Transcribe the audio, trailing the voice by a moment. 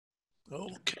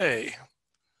Okay.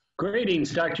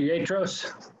 Greetings, Dr.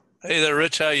 Yatros. Hey there,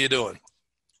 Rich. How you doing?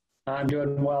 I'm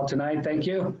doing well tonight, thank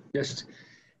you. Just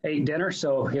ate dinner,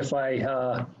 so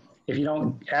if you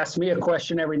don't ask me a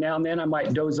question every now and then, I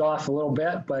might doze off a little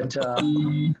bit. But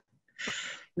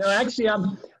no, actually,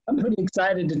 I'm pretty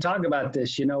excited to talk about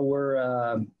this. You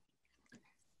know,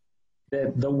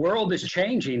 the world is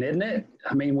changing, isn't it?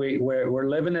 I mean, we're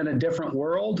living in a different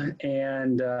world,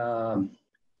 and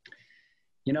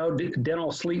you know,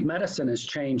 dental sleep medicine is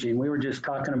changing. We were just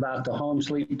talking about the home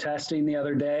sleep testing the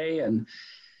other day, and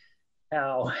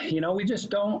how, you know, we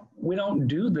don't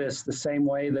do this the same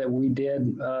way that we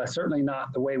did. Certainly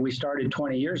not the way we started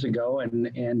 20 years ago. And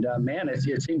man,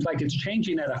 it seems like it's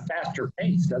changing at a faster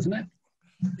pace, doesn't it?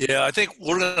 Yeah, I think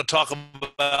we're going to talk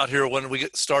about here when we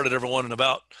get started, everyone, in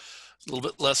about a little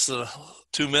bit less than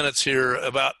 2 minutes here.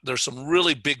 About there's some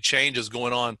really big changes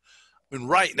going on, I mean,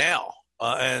 right now.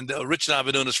 Rich and I have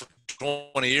been doing this for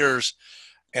 20 years,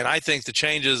 and I think the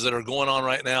changes that are going on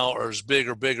right now are as big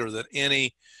or bigger than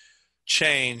any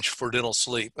change for dental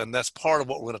sleep. And that's part of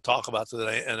what we're going to talk about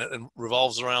today. And it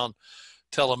revolves around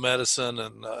telemedicine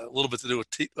and a little bit to do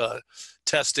with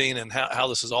testing and how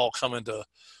this is all coming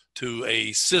to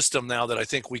a system now that I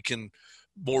think we can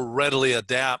more readily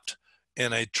adapt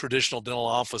in a traditional dental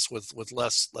office with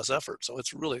less effort. So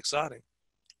it's really exciting.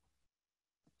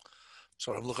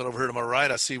 So I'm looking over here to my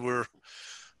right. I see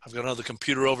I've got another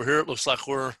computer over here. It looks like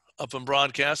we're up and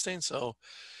broadcasting. So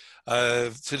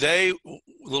today, a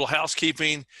little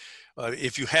housekeeping.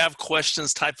 If you have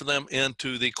questions, type them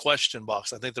into the question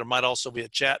box. I think there might also be a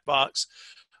chat box.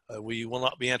 We will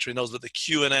not be answering those, but the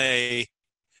Q&A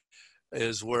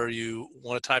is where you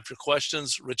want to type your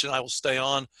questions. Rich and I will stay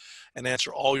on and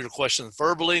answer all your questions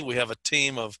verbally. We have a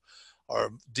team of our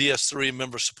DS3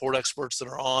 member support experts that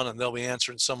are on, and they'll be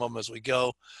answering some of them as we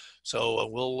go. So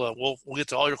we'll get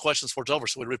to all your questions before it's over.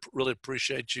 So we really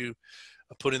appreciate you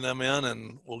putting them in,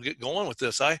 and we'll get going with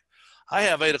this. I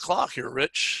have 8 o'clock here,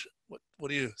 Rich. What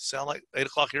do you sound like? 8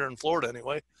 o'clock here in Florida,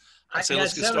 anyway. I say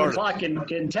let's get started. 7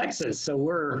 o'clock in Texas, so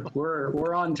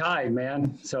we're on time,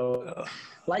 man. So,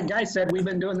 like Guy said, we've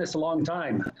been doing this a long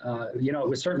time. You know, it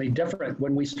was certainly different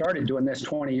when we started doing this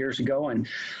 20 years ago. And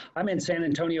I'm in San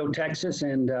Antonio, Texas,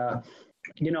 and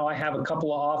you know, I have a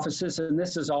couple of offices, and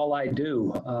this is all I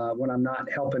do when I'm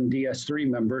not helping DS3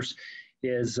 members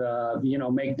is you know,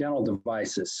 make dental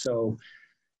devices. So.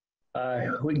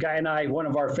 Guy and I, one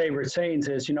of our favorite sayings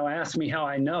is, you know, ask me how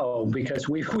I know, because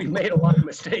we've made a lot of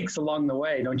mistakes along the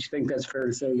way. Don't you think that's fair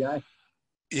to say, Guy?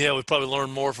 Yeah, we probably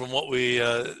learned more from what we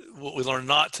learned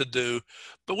not to do.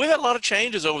 But we've had a lot of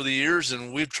changes over the years,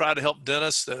 and we've tried to help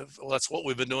dentists. Well, that's what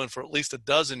we've been doing for at least a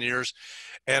dozen years.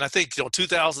 And I think, you know,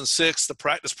 2006, the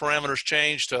practice parameters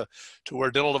changed to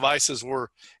where dental devices were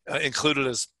included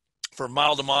as for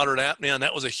mild to moderate apnea, and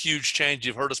that was a huge change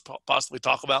you've heard us possibly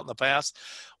talk about in the past.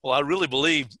 Well, I really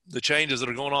believe the changes that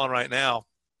are going on right now,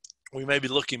 we may be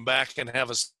looking back and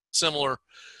have a similar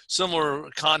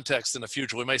context in the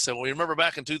future. We may say, well, you remember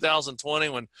back in 2020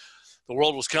 when the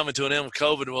world was coming to an end with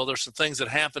COVID? Well, there's some things that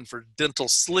happened for dental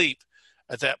sleep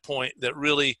at that point that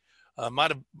really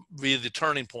might have been the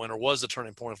turning point, or was the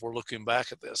turning point if we're looking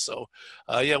back at this. So,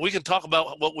 yeah, we can talk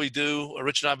about what we do.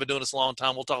 Rich and I have been doing this a long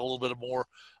time. We'll talk a little bit more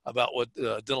about what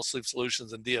Dental Sleep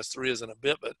Solutions and DS3 is in a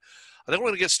bit, but I think we're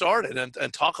going to get started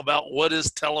and talk about what is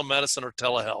telemedicine or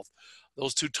telehealth.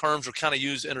 Those two terms are kind of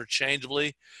used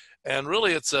interchangeably, and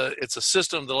really it's a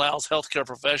system that allows healthcare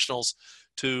professionals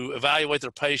to evaluate their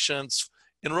patients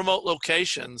in remote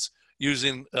locations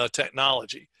using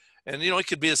technology. And, you know, it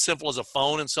could be as simple as a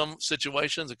phone in some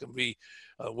situations. It can be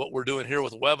what we're doing here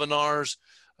with webinars,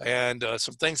 and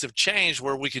some things have changed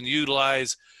where we can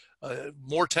utilize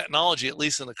more technology, at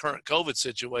least in the current COVID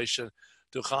situation,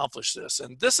 to accomplish this.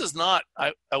 And this is not,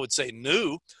 I would say,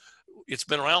 new. It's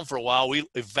been around for a while. We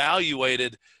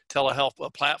evaluated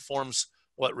telehealth platforms,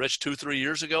 what, Rich, 2-3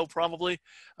 years ago, probably.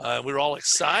 We were all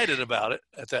excited about it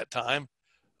at that time.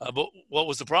 But what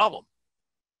was the problem?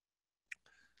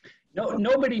 No,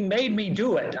 nobody made me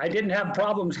do it. I didn't have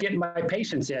problems getting my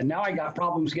patients in. Now I got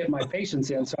problems getting my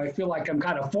patients in, so I feel like I'm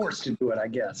kind of forced to do it, I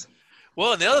guess.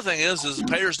 Well, and the other thing is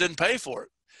payers didn't pay for it.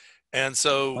 And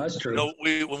so, that's true. You know,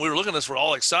 when we were looking at this, we're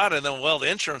all excited, and then, well, the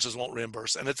insurances won't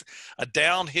reimburse. And it's a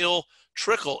downhill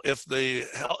trickle if the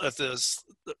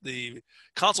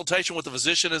consultation with the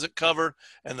physician isn't covered,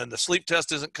 and then the sleep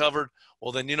test isn't covered.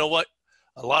 Well, then, you know what?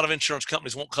 A lot of insurance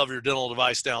companies won't cover your dental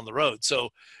device down the road. So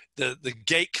the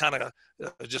gate kind of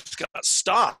just got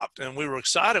stopped, and we were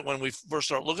excited when we first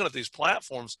started looking at these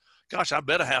platforms. Gosh, I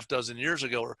bet a half dozen years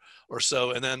ago or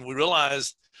so, and then we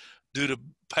realized due to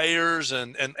payers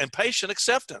and patient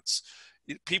acceptance,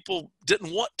 people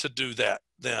didn't want to do that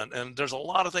then. And there's a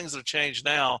lot of things that have changed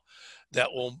now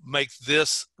that will make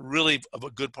this really a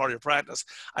good part of your practice.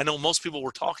 I know most people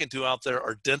we're talking to out there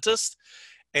are dentists,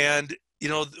 and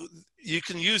you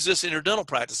can use this in your dental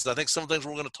practices. I think some things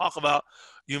we're going to talk about,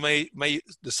 you may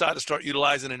decide to start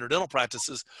utilizing in your dental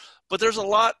practices, but there's a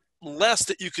lot less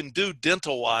that you can do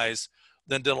dental wise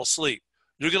than dental sleep.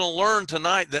 You're going to learn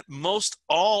tonight that most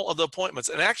all of the appointments,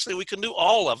 and actually we can do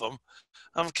all of them.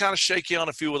 I'm kind of shaky on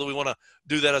a few whether we want to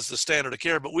do that as the standard of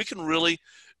care, but we can really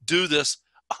do this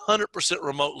 100%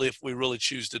 remotely if we really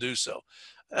choose to do so.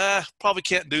 Probably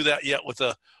can't do that yet with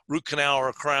a root canal or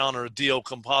a crown or a DO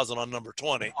composite on number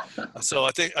 20. So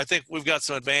I think we've got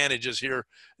some advantages here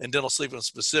in dental sleeping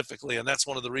specifically, and that's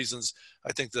one of the reasons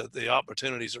I think that the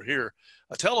opportunities are here.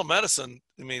 Telemedicine,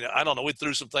 I mean, I don't know, we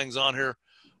threw some things on here.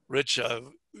 Rich,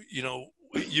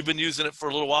 you've been using it for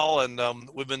a little while, and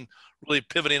we've been really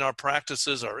pivoting our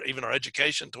practices or even our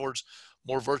education towards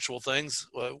more virtual things.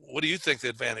 What do you think the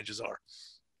advantages are?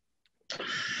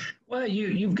 Well,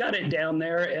 you've got it down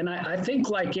there. And I think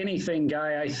like anything,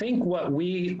 Guy, I think what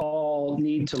we all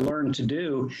need to learn to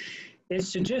do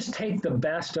is to just take the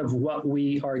best of what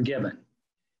we are given.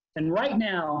 And right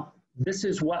now, this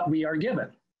is what we are given,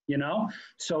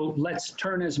 So let's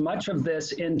turn as much of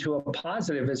this into a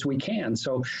positive as we can.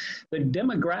 So the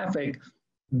demographic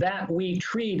that we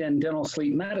treat in dental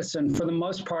sleep medicine, for the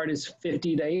most part, is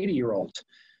 50 to 80-year-olds.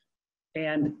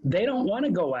 And they don't want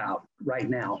to go out right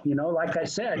now. Like I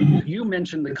said, you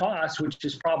mentioned the cost, which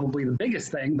is probably the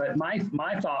biggest thing. But my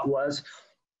thought was,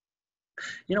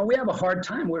 we have a hard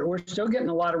time. We're still getting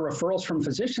a lot of referrals from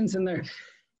physicians, and they're,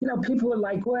 people are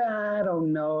like, well, I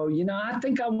don't know. I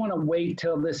think I want to wait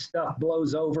till this stuff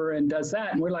blows over and does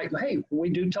that. And we're like, hey, we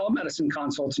do telemedicine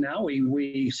consults now.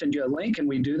 We send you a link and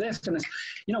we do this. And it's,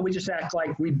 we just act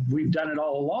like we've done it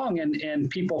all along, and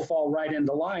people fall right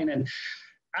into line. And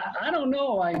I don't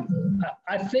know.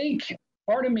 I think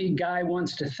part of me, Guy,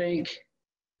 wants to think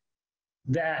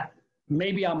that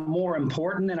maybe I'm more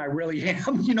important than I really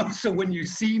am, so when you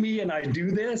see me and I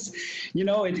do this,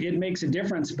 it makes a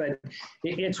difference, but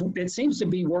it seems to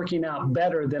be working out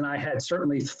better than I had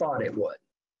certainly thought it would.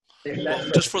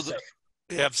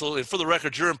 Absolutely. For the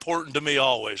record, you're important to me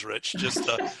always, Rich. Just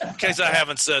in case I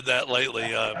haven't said that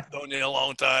lately. Known you a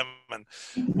long time, and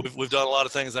we've done a lot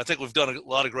of things. I think we've done a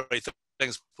lot of great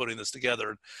things putting this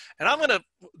together. And I'm going to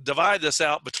divide this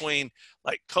out between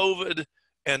like COVID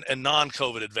and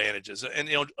non-COVID advantages. And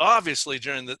obviously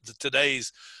during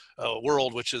today's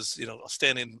world, which is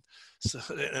standing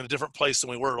in a different place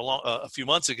than we were a few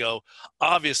months ago,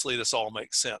 obviously this all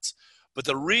makes sense. But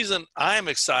the reason I'm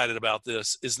excited about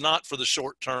this is not for the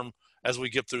short term as we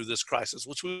get through this crisis,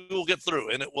 which we will get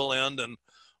through, and it will end, and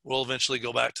we'll eventually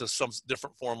go back to some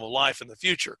different form of life in the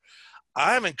future.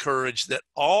 I'm encouraged that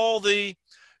all the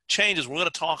changes we're going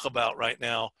to talk about right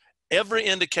now, every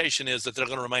indication is that they're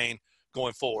going to remain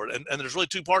going forward. And there's really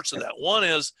two parts to that. One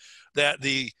is that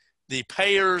the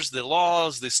payers, the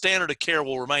laws, the standard of care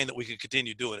will remain, that we can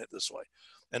continue doing it this way.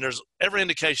 And there's every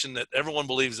indication that everyone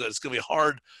believes that it's going to be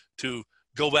hard to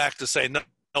go back to say, no,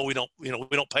 we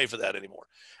don't pay for that anymore.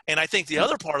 And I think the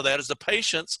other part of that is the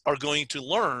patients are going to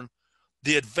learn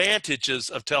the advantages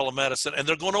of telemedicine, and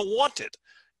they're going to want it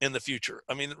in the future.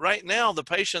 I mean, right now, the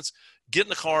patients get in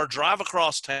the car, drive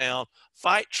across town,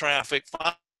 fight traffic,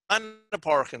 find a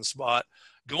parking spot,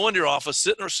 go into your office,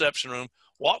 sit in the reception room,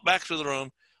 walk back to the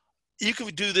room. You can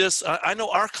do this. I know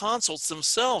our consults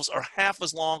themselves are half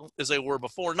as long as they were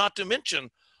before, not to mention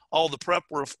all the prep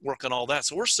work and all that.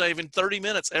 So we're saving 30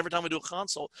 minutes every time we do a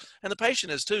consult, and the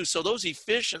patient is too. So those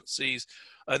efficiencies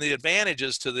and the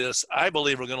advantages to this, I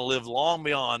believe, are going to live long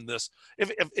beyond this.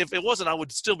 If it wasn't, I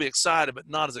would still be excited, but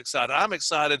not as excited. I'm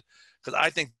excited because I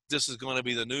think this is going to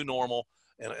be the new normal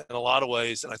in a lot of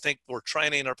ways. And I think we're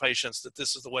training our patients that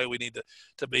this is the way we need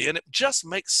to be. And it just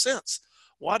makes sense.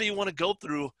 Why do you want to go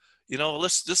through,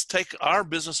 let's just take our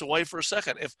business away for a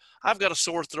second. If I've got a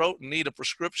sore throat and need a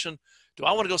prescription, do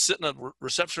I want to go sit in a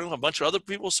reception room, a bunch of other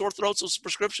people's sore throats with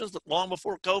prescriptions long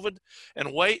before COVID,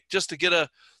 and wait just to get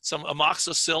some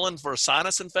amoxicillin for a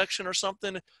sinus infection or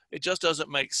something? It just doesn't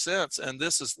make sense. And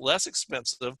this is less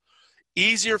expensive,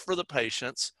 easier for the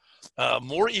patients,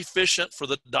 more efficient for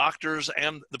the doctors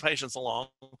and the patients along.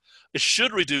 It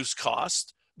should reduce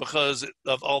cost because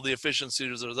of all the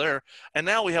efficiencies that are there. And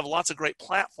now we have lots of great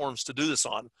platforms to do this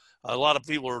on. A lot of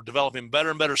people are developing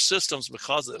better and better systems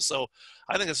because of this. So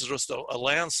I think this is just a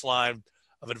landslide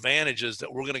of advantages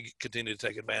that we're going to continue to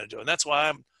take advantage of. And that's why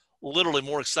I'm literally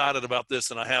more excited about this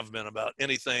than I have been about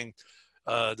anything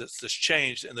that's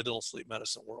changed in the dental sleep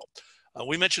medicine world.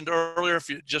 We mentioned earlier, if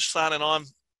you're just signing on,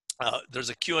 There's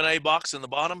a Q&A box in the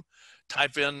bottom.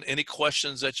 Type in any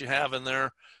questions that you have in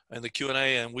there in the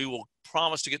Q&A, and we will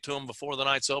promise to get to them before the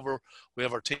night's over. We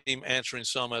have our team answering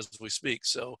some as we speak.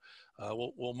 So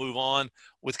we'll move on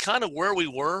with kind of where we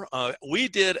were. We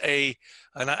did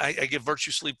and I give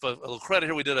Virtue Sleep a little credit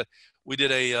here. We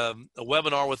did a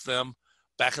webinar with them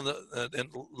back in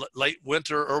late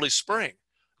winter, early spring,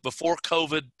 before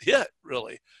COVID hit,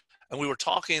 really. And we were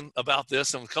talking about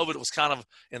this, and COVID was kind of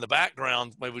in the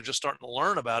background. Maybe we were just starting to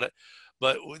learn about it.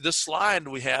 But this slide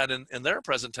we had in their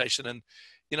presentation, and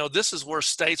this is where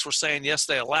states were saying, yes,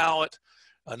 they allow it.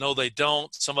 No, they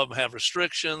don't. Some of them have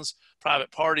restrictions.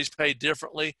 Private parties pay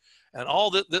differently. And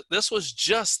all this was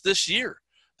just this year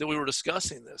that we were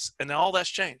discussing this. And now all that's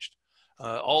changed.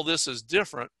 All this is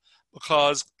different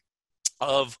because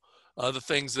of the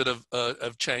things that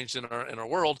have changed in our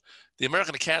world. The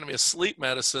American Academy of Sleep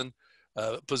Medicine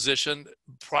position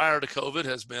prior to COVID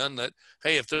has been that,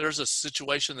 hey, if there's a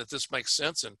situation that this makes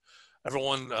sense and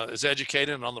everyone is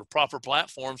educated and on the proper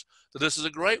platforms, that this is a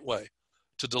great way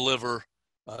to deliver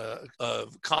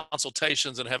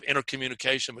consultations and have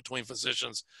intercommunication between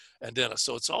physicians and dentists.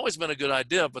 So it's always been a good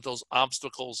idea, but those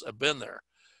obstacles have been there.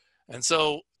 And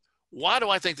so why do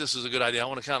I think this is a good idea? I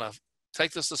want to kind of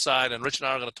take this aside, and Rich and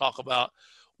I are going to talk about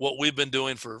what we've been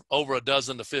doing for over a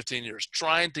dozen to 15 years,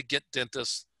 trying to get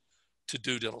dentists to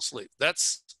do dental sleep.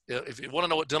 That's, if you want to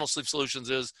know what Dental Sleep Solutions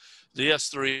is,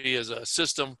 DS3 is a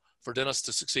system for dentists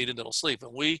to succeed in dental sleep.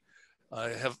 And we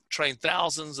have trained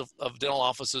thousands of dental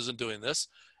offices in doing this.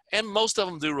 And most of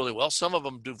them do really well. Some of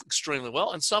them do extremely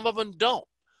well, and some of them don't.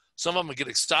 Some of them get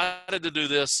excited to do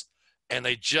this, and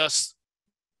they just,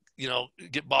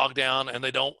 get bogged down, and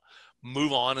they don't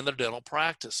move on in their dental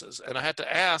practices. And I had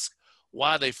to ask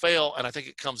why they fail, and I think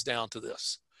it comes down to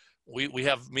this. We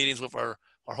have meetings with our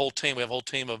whole team. We have a whole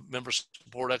team of member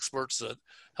support experts that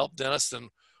help dentists. And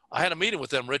I had a meeting with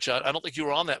them, Rich. I don't think you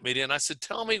were on that meeting. And I said,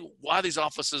 tell me why these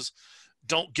offices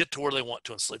don't get to where they want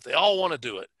to in sleep. They all want to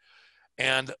do it.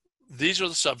 And these are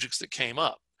the subjects that came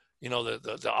up.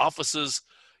 The offices,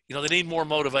 they need more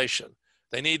motivation.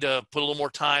 They need to put a little more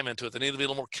time into it. They need to be a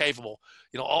little more capable,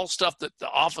 all stuff that the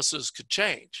offices could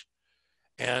change.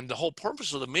 And the whole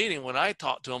purpose of the meeting when I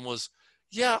talked to them was,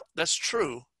 yeah, that's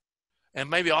true. And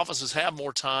maybe offices have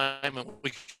more time, and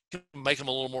we can make them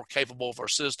a little more capable of our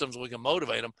systems. We can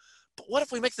motivate them. But what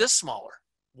if we make this smaller?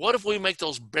 What if we make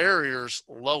those barriers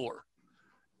lower?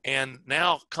 And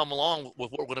now come along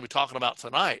with what we're going to be talking about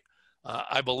tonight.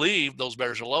 I believe those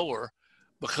barriers are lower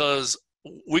because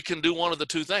we can do one of the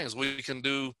two things. We can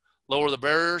lower the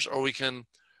barriers, or we can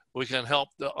help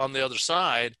on the other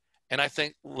side. And I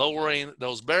think lowering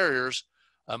those barriers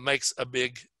makes a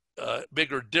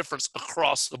bigger difference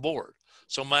across the board.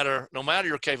 So no matter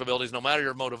your capabilities, no matter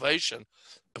your motivation,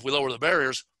 if we lower the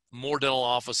barriers, more dental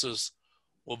offices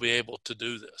will be able to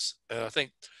do this. And I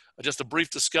think just a brief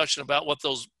discussion about what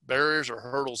those barriers or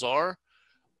hurdles are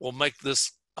will make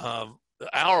this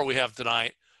hour we have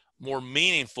tonight more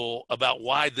meaningful about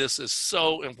why this is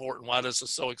so important, why this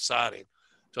is so exciting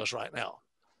to us right now.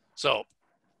 So,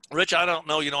 Rich, I don't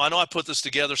know, I know I put this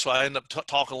together, so I end up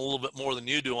talking a little bit more than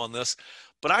you do on this,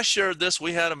 but I shared this.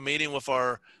 We had a meeting with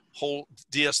our whole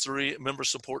DS3 member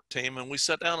support team, and we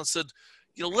sat down and said,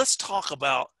 let's talk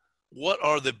about what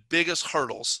are the biggest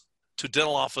hurdles to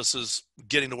dental offices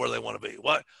getting to where they want to be.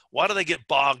 Why do they get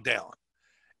bogged down?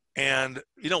 And,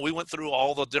 we went through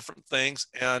all the different things,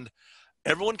 and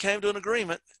everyone came to an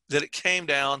agreement that it came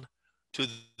down to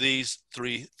these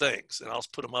three things. And I'll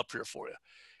put them up here for you.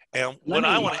 And what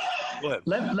I want to go ahead.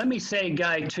 Let me say,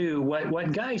 Guy, too,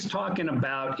 what Guy's talking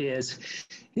about is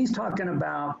he's talking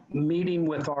about meeting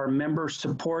with our member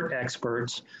support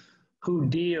experts who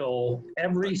deal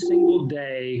every single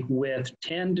day with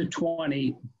 10 to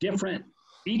 20 different,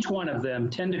 each one of them,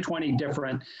 10 to 20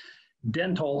 different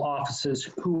dental offices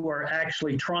who are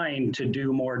actually trying to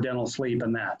do more dental sleep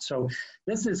and that. So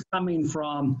this is coming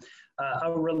from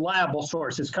a reliable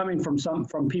source. It's coming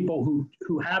from people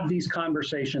who have these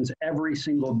conversations every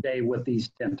single day with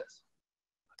these dentists.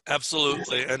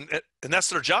 Absolutely. And that's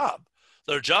their job.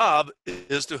 Their job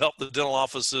is to help the dental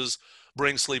offices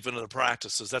bring sleep into their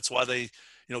practices. That's why they,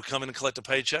 come in and collect a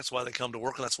paycheck. That's why they come to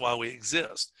work, and that's why we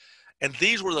exist. And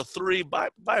these were the three, by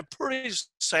a pretty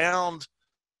sound,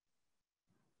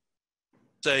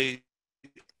 say,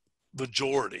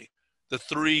 majority, the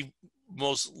three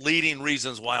most leading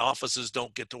reasons why offices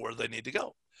don't get to where they need to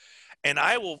go. And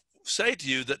I will say to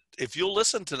you that if you'll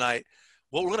listen tonight,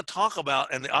 what we're going to talk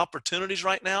about and the opportunities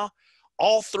right now,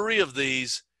 all three of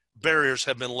these barriers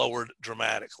have been lowered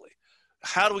dramatically.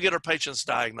 How do we get our patients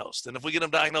diagnosed? And if we get them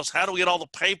diagnosed, how do we get all the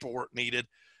paperwork needed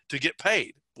to get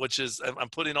paid, which is, I'm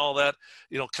putting all that,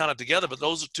 kind of together, but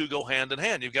those two go hand in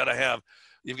hand. You've got to have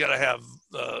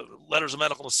letters of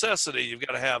medical necessity. You've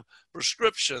got to have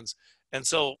prescriptions. And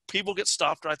so people get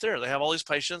stopped right there. They have all these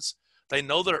patients. They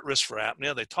know they're at risk for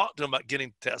apnea. They talk to them about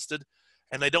getting tested,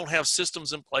 and they don't have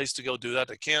systems in place to go do that.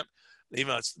 They can't,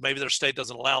 even maybe their state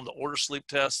doesn't allow them to order sleep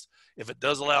tests. If it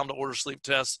does allow them to order sleep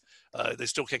tests, they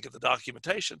still can't get the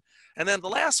documentation. And then the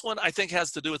last one, I think,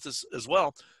 has to do with this as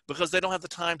well, because they don't have the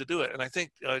time to do it. And I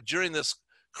think during this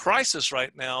crisis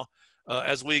right now,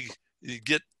 as we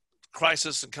get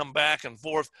crisis and come back and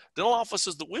forth, dental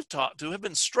offices that we've talked to have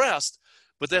been stressed,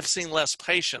 but they've seen less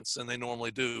patients than they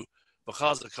normally do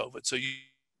because of COVID. So you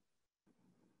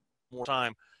more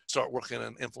time start working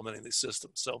and implementing these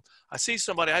systems. So I see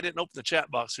somebody, I didn't open the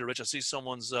chat box here, Rich. I see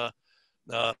someone's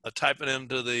typing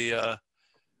into the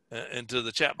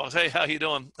chat box. Hey, how you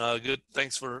doing? Good.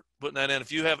 Thanks for putting that in.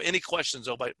 If you have any questions,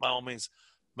 though, by all means,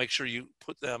 make sure you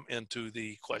put them into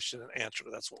the question and answer.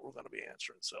 That's what we're going to be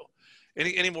answering. So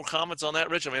any more comments on that,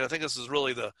 Rich? I mean, I think this is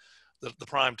really the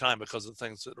prime time because of the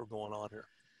things that are going on here.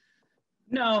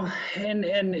 No, and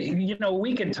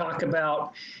we could talk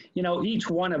about, each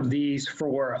one of these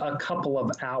for a couple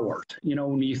of hours.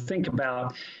 When you think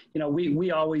about,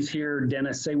 we always hear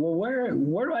dentists say, well,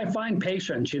 where do I find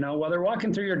patients? Well, they're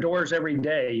walking through your doors every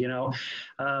day,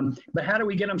 but how do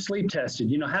we get them sleep tested?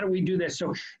 How do we do this?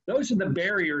 So those are the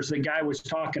barriers the guy was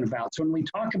talking about. So when we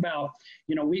talk about,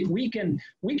 we can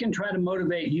try to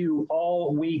motivate you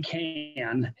all we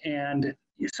can, and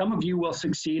some of you will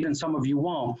succeed and some of you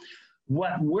won't.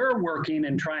 What we're working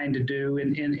and trying to do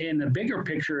in the bigger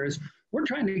picture is we're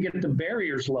trying to get the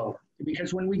barriers lower,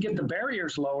 because when we get the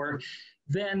barriers lower,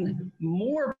 then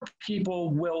more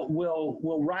people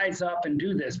will rise up and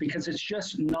do this, because it's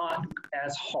just not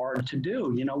as hard to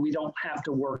do. We don't have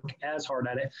to work as hard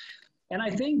at it. And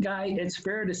I think, Guy, it's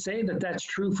fair to say that that's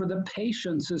true for the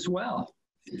patients as well.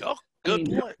 Oh,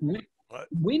 good point.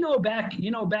 We know back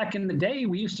in the day,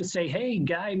 we used to say, hey,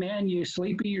 Guy, man, you're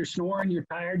sleepy, you're snoring, you're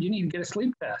tired, you need to get a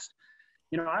sleep test.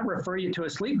 I refer you to a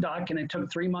sleep doc, and it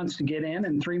took 3 months to get in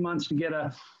and 3 months to get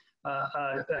a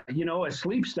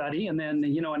sleep study, and then,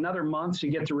 another month to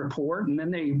get the report, and then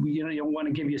they, want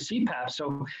to give you CPAP.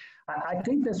 So I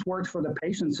think this works for the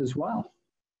patients as well.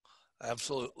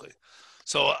 Absolutely.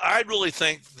 So I really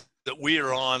think that we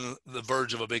are on the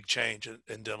verge of a big change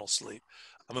in dental sleep.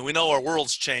 I mean, we know our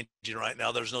world's changing right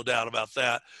now. There's no doubt about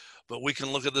that. But we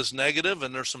can look at this negative,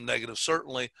 and there's some negative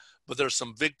certainly, but there's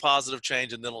some big positive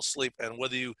change in dental sleep. And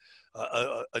whether you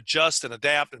adjust and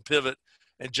adapt and pivot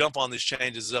and jump on these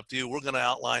changes is up to you. We're going to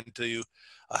outline to you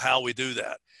how we do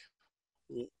that.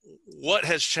 What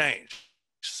has changed?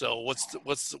 So what's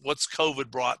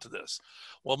COVID brought to this?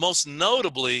 Well, most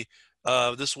notably,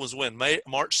 this was when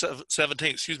March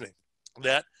 17th,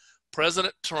 that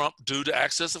President Trump, due to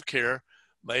access of care,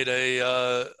 made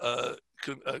a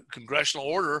congressional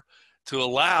order to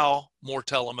allow more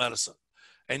telemedicine.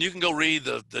 And you can go read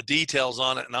the details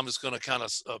on it, and I'm just going to kind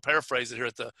of paraphrase it here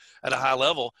at a high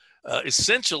level.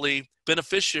 Essentially,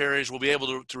 beneficiaries will be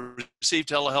able to receive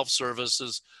telehealth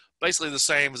services basically the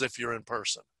same as if you're in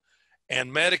person.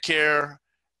 And Medicare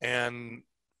and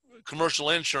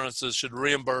commercial insurances should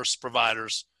reimburse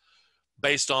providers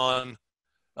based on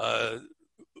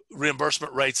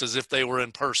reimbursement rates as if they were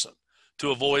in person,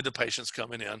 to avoid the patients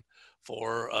coming in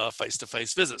for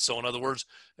face-to-face visits. So in other words,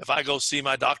 if I go see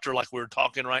my doctor like we're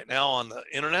talking right now on the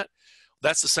internet,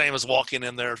 that's the same as walking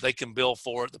in there. They can bill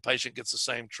for it. The patient gets the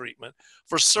same treatment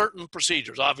for certain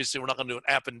procedures. Obviously, we're not going to do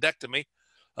an appendectomy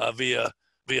via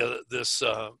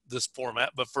this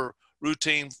format, but for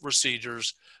routine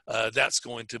procedures, that's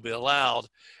going to be allowed.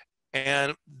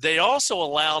 And they also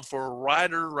allowed for a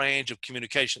wider range of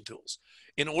communication tools.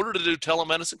 In order to do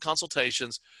telemedicine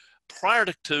consultations, prior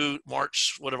to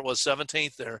March, whatever it was,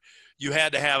 17th there, you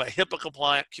had to have a HIPAA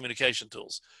compliant communication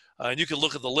tools. And you can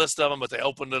look at the list of them, but they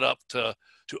opened it up to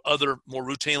other more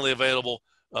routinely available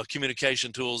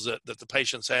communication tools that the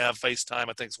patients have. FaceTime,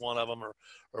 I think, is one of them, or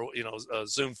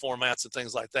Zoom formats and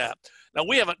things like that. Now,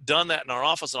 we haven't done that in our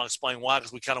office, and I'll explain why,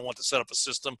 because we kind of want to set up a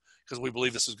system because we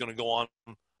believe this is going to go on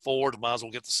forward. Might as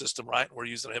well get the system right, and we're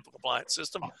using a HIPAA compliant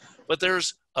system. But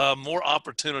there's more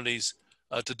opportunities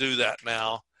to do that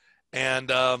now.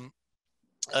 And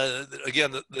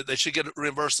again, they should get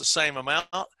reimbursed the same amount,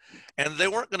 and they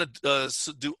weren't going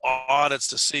to do audits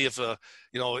to see if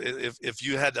if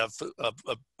you had a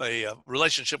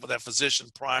relationship with that physician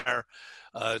prior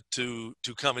to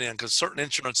coming in, because certain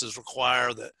insurances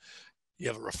require that you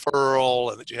have a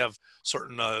referral and that you have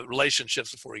certain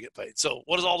relationships before you get paid. So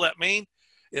what does all that mean?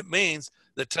 It means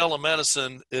that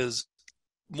telemedicine is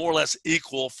more or less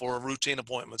equal for routine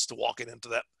appointments to walking into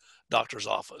that doctor's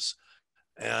office.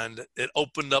 And it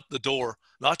opened up the door,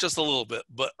 not just a little bit,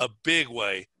 but a big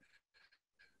way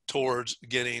towards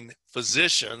getting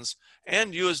physicians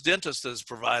and you as dentists, as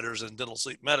providers in dental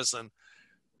sleep medicine,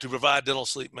 to provide dental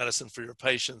sleep medicine for your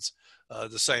patients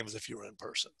the same as if you were in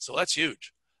person. So that's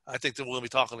huge. I think that we'll be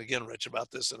talking again, Rich,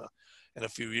 about this in a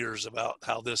few years about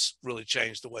how this really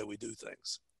changed the way we do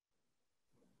things.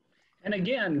 And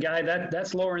again, Guy,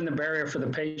 that's lowering the barrier for the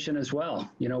patient as well.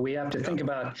 You know, we have to think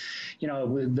about, you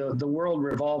know, the world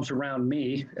revolves around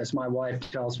me, as my wife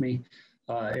tells me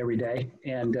every day.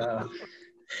 And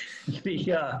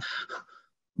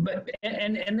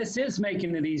and this is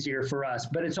making it easier for us,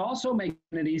 but it's also making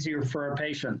it easier for our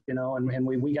patient, you know, and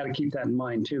we got to keep that in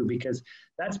mind too, because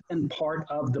that's been part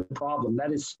of the problem.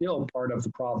 That is still part of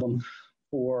the problem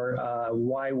for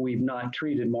why we've not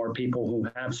treated more people who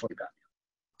have sleep apnea.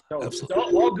 So it's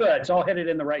all good. It's all headed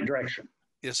in the right direction.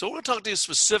 Yeah, so we're going to talk to you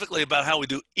specifically about how we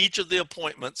do each of the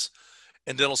appointments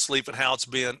in dental sleep and how it's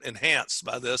being enhanced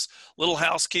by this. Little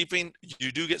housekeeping,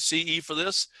 you do get CE for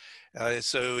this.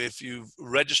 So if you've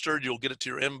registered, you'll get it to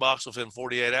your inbox within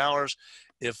 48 hours.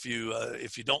 If you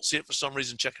don't see it for some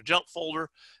reason, check your junk folder.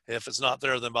 If it's not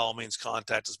there, then by all means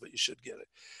contact us, but you should get it.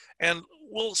 And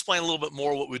we'll explain a little bit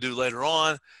more what we do later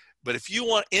on. But if you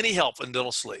want any help in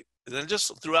dental sleep, then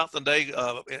just throughout the day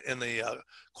in the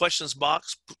questions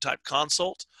box, type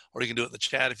consult, or you can do it in the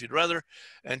chat if you'd rather.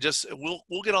 And just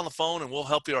we'll get on the phone and we'll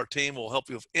help you. Our team will help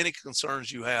you with any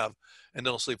concerns you have in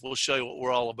dental sleep. We'll show you what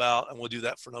we're all about, and we'll do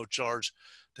that for no charge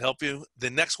to help you.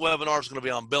 The next webinar is going to be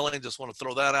on billing. Just want to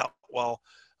throw that out while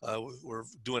we're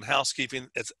doing housekeeping.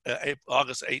 It's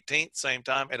August 18th, same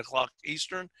time, 8 o'clock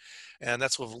Eastern. And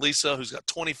that's with Lisa, who's got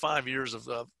 25 years of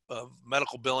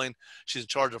medical billing. She's in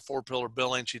charge of 4-pillar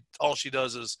billing. All she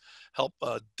does is help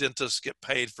dentists get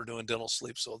paid for doing dental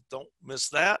sleep. So don't miss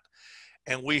that.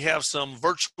 And we have some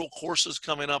virtual courses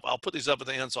coming up. I'll put these up at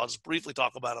the end, so I'll just briefly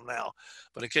talk about them now.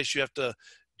 But in case you have to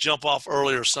jump off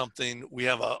early or something, we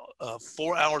have a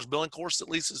 4 hours billing course that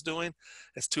Lisa's doing.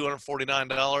 It's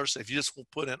 $249. If you just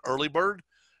put in early bird,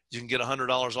 you can get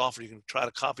 $100 off, or you can try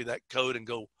to copy that code and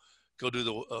go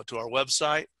do to our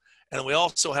website. And we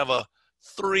also have a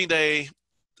 3-day,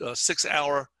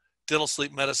 6-hour dental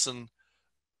sleep medicine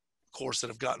course that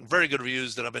have gotten very good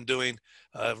reviews that I've been doing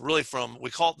really from,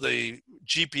 we call it the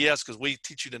GPS because we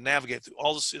teach you to navigate through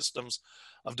all the systems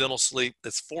of dental sleep.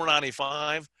 It's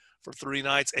 $495 for 3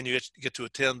 nights, and you get to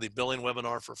attend the billing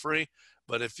webinar for free.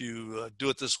 But if you do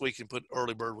it this week and put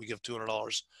early bird, we give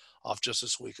 $200 off just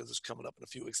this week because it's coming up in a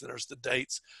few weeks. And there's the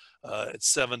dates. It's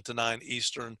 7 to 9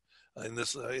 Eastern. And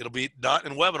this it'll be not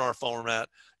in webinar format,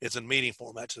 it's in meeting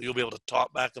format. So you'll be able to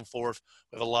talk back and forth.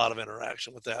 We have a lot of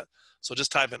interaction with that. So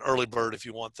just type in early bird if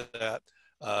you want that,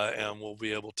 and we'll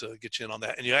be able to get you in on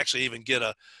that. And you actually even get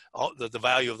the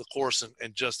value of the course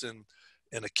and just in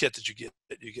a kit that you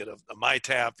get a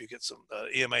MyTap, you get some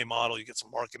EMA model, you get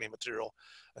some marketing material,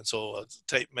 and so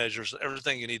tape measures,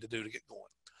 everything you need to do to get going.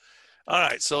 All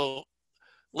right, so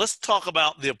let's talk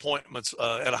about the appointments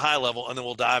at a high level, and then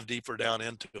we'll dive deeper down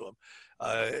into them.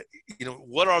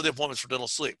 What are the appointments for dental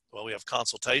sleep? Well, we have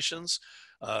consultations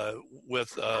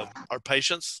with our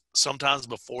patients sometimes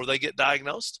before they get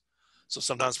diagnosed. So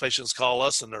sometimes patients call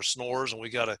us and they're snorers, and we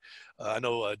got to, I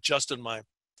know Justin, my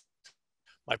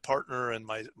partner and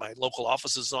my local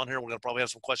office is on here. We're going to probably have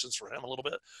some questions for him a little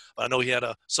bit. But I know he had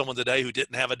someone today who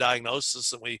didn't have a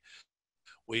diagnosis, and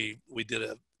we did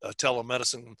a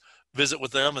telemedicine visit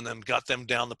with them and then got them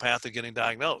down the path of getting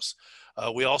diagnosed.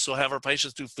 We also have our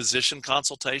patients do physician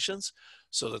consultations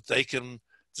so that they can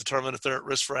determine if they're at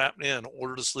risk for apnea and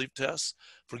order the sleep tests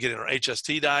for getting our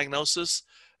HST diagnosis.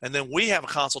 And then we have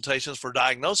consultations for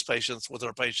diagnosed patients with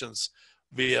our patients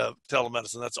via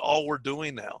telemedicine. That's all we're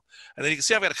doing now. And then you can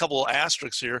see I've got a couple of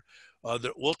asterisks here.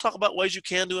 That we'll talk about ways you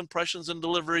can do impressions and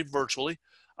delivery virtually.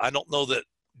 I don't know that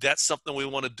that's something we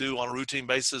want to do on a routine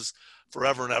basis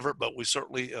forever and ever, but we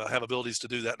certainly have abilities to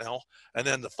do that now. And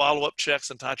then the follow-up checks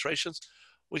and titrations,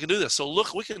 we can do this. So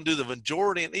look, we can do the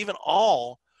majority and even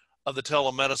all of the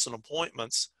telemedicine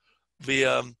appointments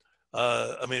via,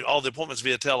 all the appointments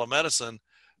via telemedicine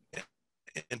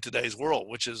in today's world,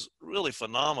 which is really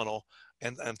phenomenal.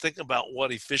 And think about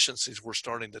what efficiencies we're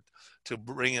starting to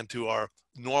bring into our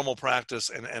normal practice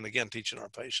and again, teaching our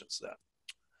patients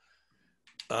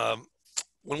that.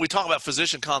 When we talk about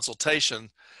physician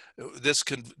consultation,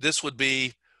 this would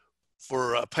be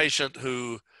for a patient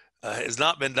who has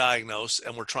not been diagnosed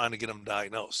and we're trying to get them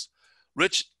diagnosed.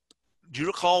 Rich, do you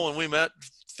recall when we met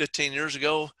 15 years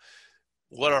ago,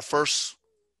 what our first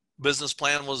business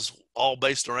plan was all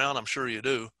based around? I'm sure you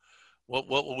do.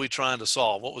 What were we trying to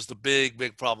solve? What was the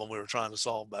big problem we were trying to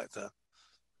solve back then?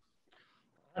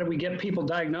 How do we get people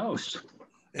diagnosed?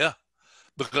 Yeah,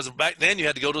 because back then you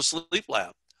had to go to a sleep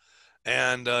lab,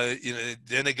 and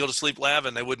then they go to sleep lab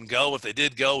and they wouldn't go. If they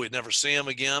did go, we'd never see them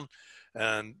again,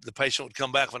 and the patient would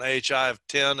come back with an AHI of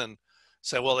 10 and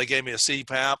say, well, they gave me a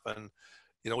CPAP, and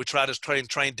we tried to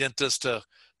train dentists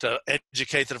to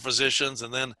educate the physicians,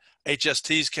 and then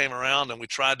HSTs came around, and we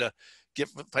tried to get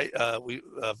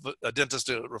a dentist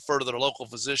to refer to their local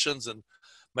physicians, and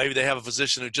maybe they have a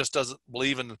physician who just doesn't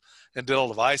believe in dental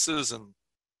devices, and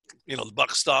the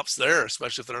buck stops there,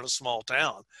 especially if they're in a small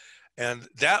town. And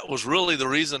that was really the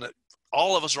reason that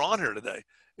all of us are on here today,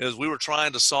 is we were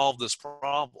trying to solve this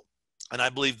problem. And I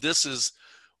believe this is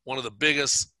one of the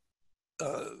biggest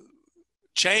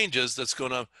changes that's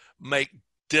going to make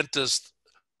dentists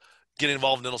get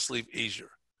involved in dental sleep easier.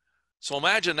 So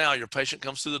imagine now your patient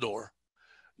comes through the door.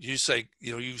 You say,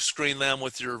 you screen them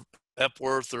with your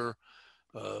Epworth or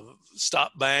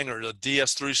stop bang or the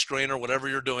DS3 screener, whatever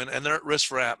you're doing, and they're at risk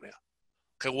for apnea.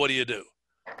 Okay, what do you do?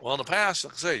 Well, in the past,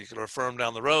 like I say, you can refer them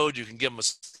down the road. You can give them a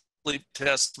sleep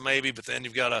test maybe, but then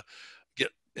you've got to get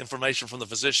information from the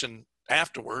physician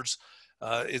afterwards.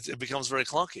 It becomes very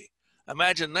clunky.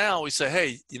 Imagine now we say,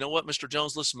 hey, you know what, Mr.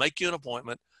 Jones, let's make you an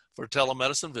appointment for a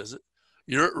telemedicine visit.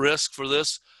 You're at risk for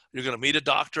this. You're going to meet a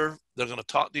doctor. They're going to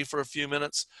talk to you for a few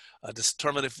minutes,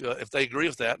 determine if they agree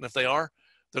with that. And if they are,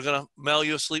 they're going to mail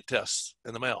you a sleep test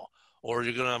in the mail, or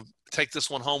you're going to take this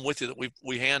one home with you that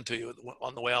we hand to you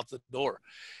on the way out the door.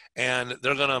 And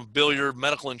they're going to bill your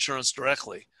medical insurance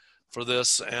directly for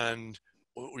this. And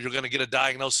you're going to get a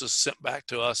diagnosis sent back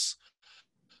to us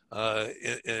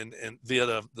and via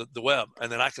the web.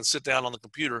 And then I can sit down on the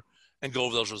computer and go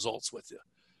over those results with you.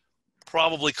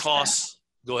 Probably costs,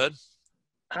 go ahead.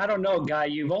 I don't know, Guy,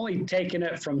 you've only taken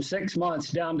it from 6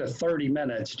 months down to 30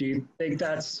 minutes. Do you think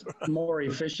that's more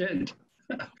efficient?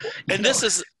 And this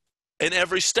is in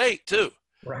every state too.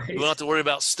 Right. We don't have to worry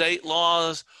about state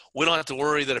laws. We don't have to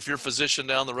worry that if your physician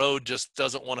down the road just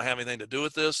doesn't want to have anything to do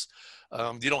with this.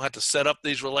 You don't have to set up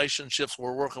these relationships.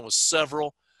 We're working with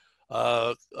several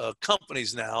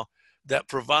companies now that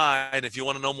provide. If you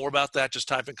want to know more about that, just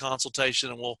type in consultation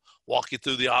and we'll walk you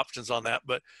through the options on that.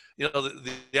 But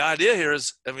the idea here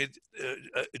is,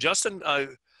 Justin, I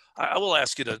will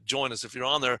ask you to join us if you're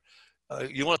on there.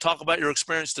 You want to talk about your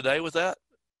experience today with that?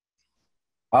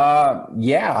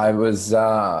 Yeah, I was,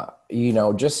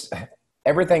 just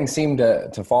everything seemed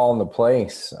to fall into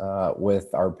place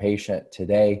with our patient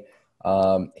today.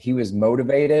 He was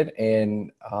motivated,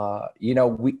 and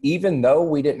even though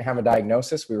we didn't have a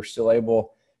diagnosis, we were still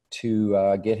able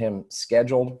to get him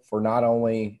scheduled for not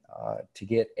only to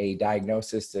get a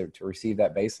diagnosis to receive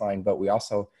that baseline, but we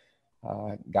also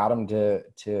got him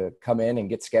to come in and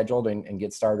get scheduled and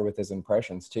get started with his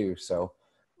impressions too. So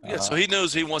yeah, so he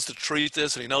knows he wants to treat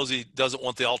this, and he knows he doesn't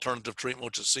want the alternative treatment,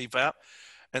 which is CPAP.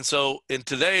 And so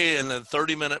today in the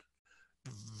 30-minute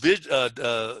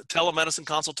telemedicine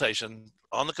consultation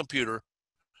on the computer,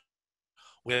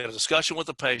 we had a discussion with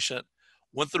the patient,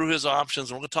 went through his options,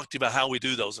 and we're going to talk to you about how we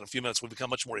do those in a few minutes. We've become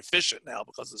much more efficient now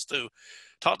because of this too.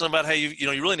 Talk to them about, hey,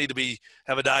 you really need to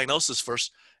have a diagnosis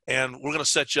first, and we're going to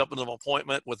set you up into an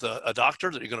appointment with a doctor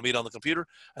that you're going to meet on the computer,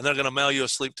 and they're going to mail you a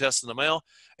sleep test in the mail,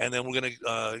 and then we're going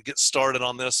to get started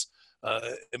on this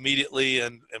immediately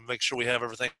and make sure we have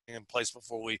everything in place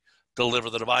before we deliver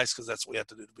the device, because that's what we have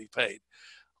to do to be paid.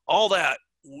 All that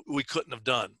we couldn't have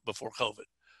done before COVID,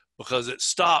 because it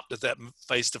stopped at that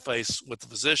face-to-face with the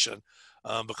physician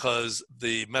because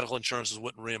the medical insurances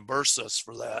wouldn't reimburse us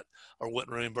for that, or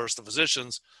wouldn't reimburse the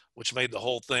physicians, which made the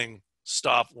whole thing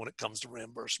stop when it comes to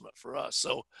reimbursement for us.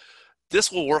 So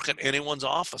this will work in anyone's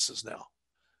offices now.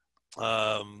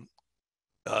 I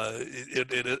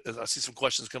see some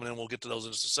questions coming in. We'll get to those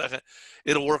in just a second.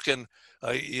 It'll work in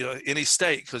any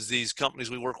state, because these companies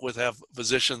we work with have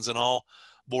physicians in all,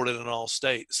 boarded in all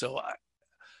states. So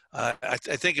I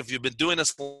think if you've been doing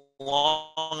this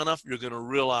long enough, you're going to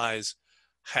realize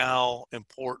how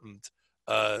important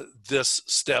this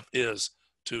step is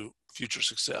to future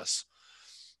success.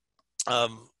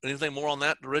 Anything more on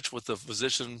that, Rich, with the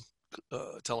physician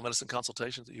telemedicine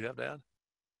consultations that you have to add?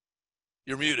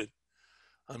 You're muted.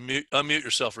 Unmute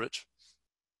yourself, Rich.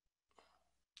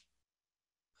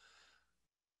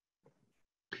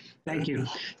 Thank you.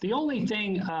 The only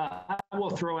thing I will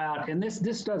throw out, and this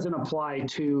doesn't apply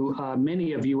to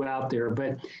many of you out there,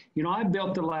 but I've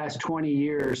built the last 20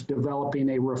 years developing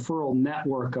a referral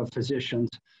network of physicians,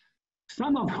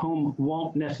 some of whom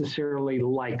won't necessarily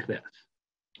like this.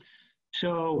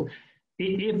 So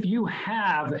if you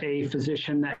have a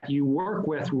physician that you work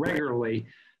with regularly,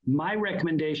 my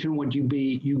recommendation would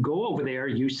be you go over there,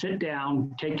 you sit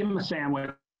down, take him a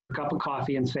sandwich, a cup of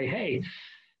coffee, and say, hey,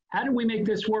 how do we make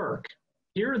this work?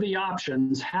 Here are the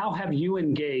options. How have you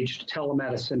engaged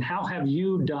telemedicine? How have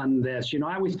you done this? You know,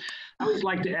 I always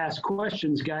like to ask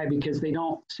questions, Guy, because they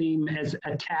don't seem as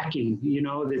attacking. You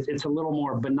know, it's a little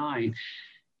more benign.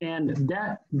 And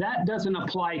that doesn't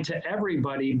apply to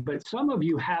everybody, but some of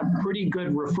you have pretty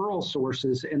good referral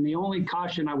sources. And the only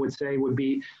caution I would say would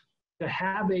be to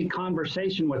have a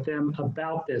conversation with them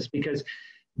about this, because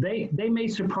they may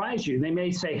surprise you. They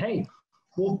may say, hey,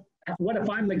 well, what if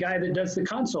I'm the guy that does the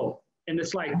consult? And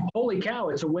it's like, holy cow,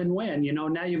 it's a win-win. You know,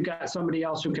 now you've got somebody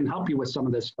else who can help you with some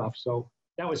of this stuff. So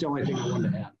that was the only thing I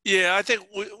wanted to add. Yeah, I think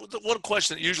the one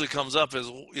question that usually comes up is,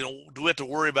 you know, do we have to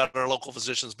worry about our local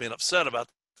physicians being upset about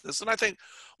this? And I think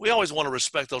we always want to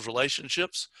respect those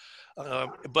relationships.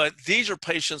 But these are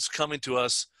patients coming to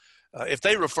us. If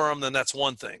they refer them, then that's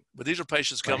one thing. But these are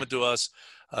patients coming to us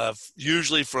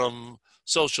usually from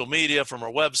social media, from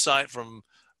our website, from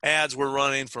ads we're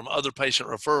running, from other patient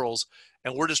referrals,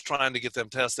 and we're just trying to get them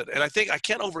tested. And I think I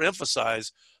can't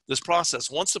overemphasize this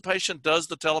process. Once the patient does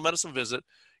the telemedicine visit,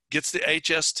 gets the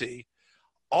HST,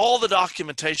 all the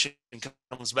documentation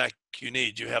comes back you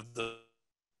need. You have the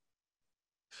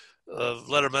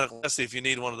letter of medical necessity if you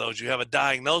need one of those. You have a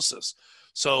diagnosis.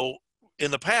 So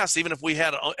in the past, even if we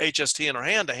had an HST in our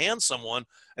hand to hand someone,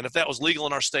 and if that was legal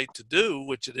in our state to do,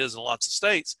 which it is in lots of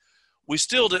states, we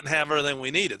still didn't have everything we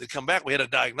needed. To come back, we had a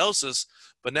diagnosis,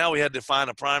 but now we had to find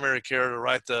a primary care to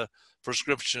write the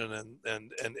prescription,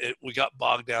 and we got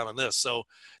bogged down in this. So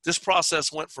this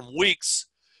process went from weeks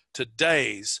to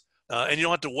days, and you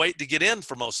don't have to wait to get in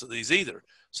for most of these either.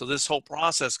 So this whole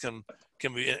process can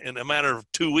be, in a matter of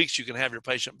 2 weeks, you can have your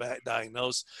patient back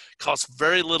diagnosed. Costs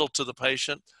very little to the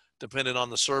patient, depending on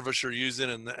the service you're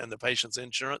using and the patient's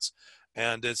insurance.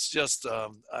 And it's just,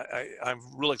 I'm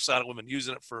really excited. We've been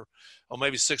using it for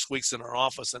maybe 6 weeks in our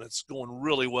office, and it's going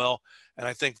really well. And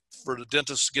I think for the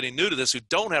dentists getting new to this who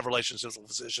don't have relationships with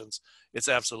physicians, it's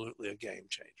absolutely a game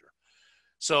changer.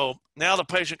 So now the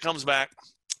patient comes back,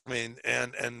 I mean,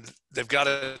 and they've got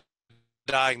a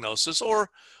diagnosis, or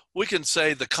we can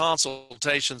say the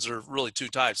consultations are really two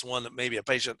types. One that maybe a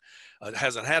patient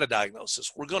hasn't had a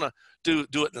diagnosis. We're going to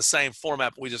do it in the same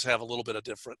format, but we just have a little bit of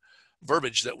different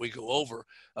verbiage that we go over.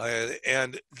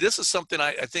 And this is something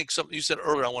I think something you said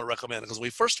earlier I want to recommend, because when we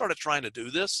first started trying to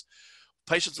do this,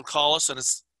 patients would call us, and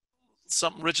it's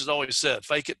something Rich has always said: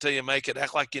 fake it till you make it,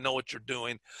 act like you know what you're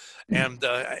doing. And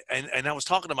I was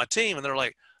talking to my team, and they're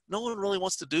like, no one really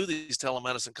wants to do these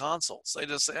telemedicine consults. They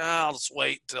just say, I'll just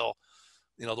wait till,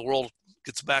 you know, the world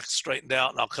gets back straightened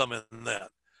out and I'll come in then.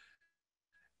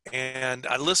 And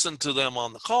I listened to them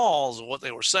on the calls and what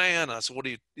they were saying. I said, what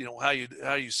do you know, how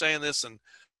are you saying this? And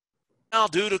now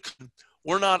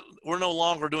we're no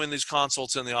longer doing these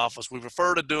consults in the office. We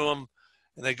prefer to do them.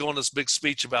 And they go in this big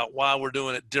speech about why we're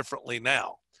doing it differently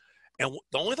now. And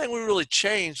the only thing we really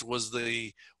changed was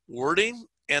the wording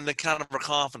and the kind of our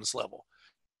confidence level.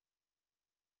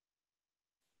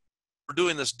 We're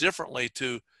doing this differently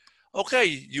to, okay,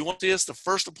 you want this, the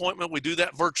first appointment, we do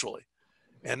that virtually.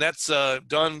 And that's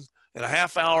done in a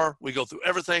half hour. We go through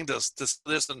everything, this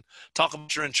and talk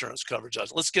about your insurance coverage.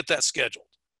 Let's get that scheduled.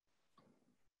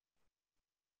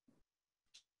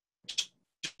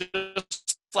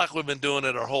 Just like we've been doing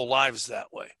it our whole lives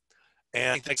that way.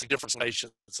 And it makes a difference in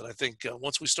patients. And I think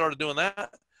once we started doing that,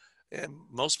 and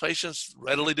most patients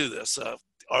readily do this.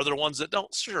 Are there ones that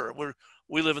don't? Sure.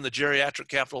 We live in the geriatric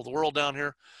capital of the world down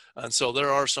here. And so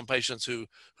there are some patients who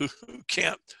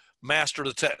can't master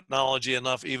the technology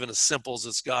enough, even as simple as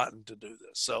it's gotten, to do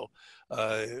this. So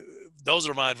those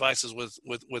are my advices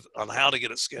with on how to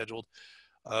get it scheduled.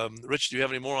 Rich, do you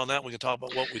have any more on that? We can talk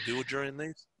about what we do during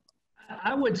these.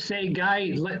 I would say,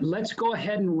 Guy, let's go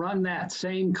ahead and run that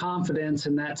same confidence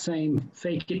and that same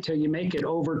fake it till you make it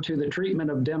over to the treatment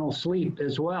of dental sleep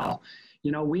as well.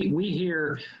 You know, we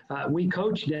hear, we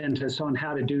coach dentists on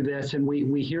how to do this, and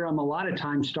we hear them a lot of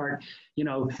times start, you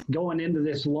know, going into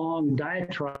this long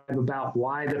diatribe about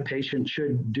why the patient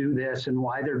should do this and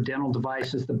why their dental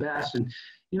device is the best. And,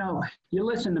 you know, you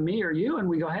listen to me or you, and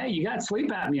we go, hey, you got sleep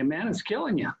apnea, man, it's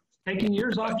killing you, taking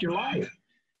years off your life.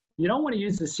 You don't want to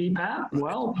use the CPAP.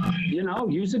 Well, you know,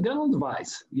 use a dental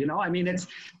device. You know, I mean, it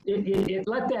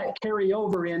let that carry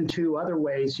over into other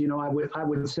ways. You know, I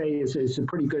would say is a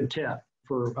pretty good tip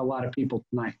for a lot of people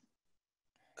tonight.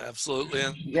 Absolutely.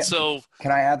 And yeah. So,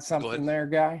 can I add something there,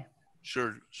 Guy?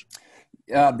 Sure.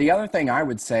 The other thing I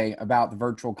would say about the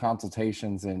virtual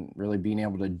consultations and really being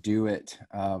able to do it,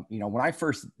 you know, when I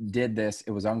first did this,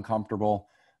 it was uncomfortable.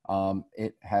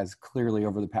 It has clearly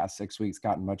over the past 6 weeks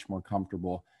gotten much more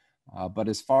comfortable. But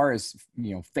as far as,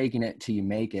 faking it till you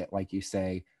make it, like you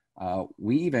say,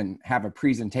 we even have a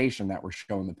presentation that we're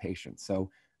showing the patient. So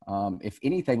if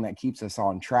anything, that keeps us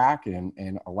on track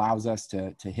and allows us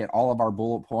to hit all of our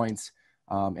bullet points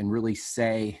and really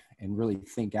say and really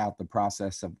think out the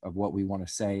process of what we want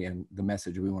to say and the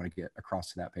message we want to get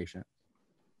across to that patient.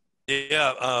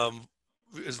 Yeah,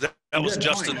 that was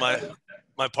Justin,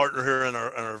 my partner here in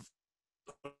our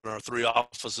 3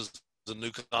 offices, the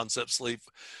New Concept Sleep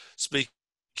speaking.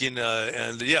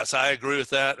 And yes, I agree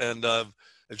with that. And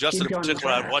Justin in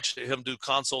particular, I've watched him do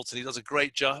consults, and he does a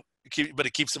great job. But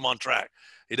it keeps him on track.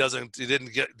 He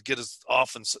didn't get us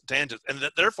off in tangents, and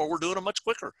therefore we're doing them much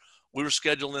quicker. We were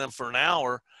scheduling them for an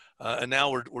hour, and now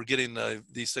we're getting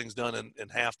these things done in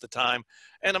half the time.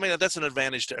 And I mean, that's an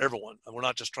advantage to everyone. And we're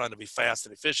not just trying to be fast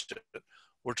and efficient.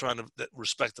 We're trying to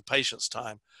respect the patient's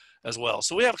time as well.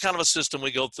 So we have kind of a system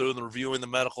we go through and reviewing the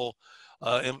medical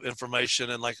information.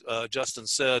 And like Justin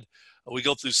said, we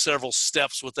go through several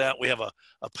steps with that. We have a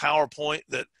PowerPoint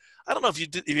that, I don't know if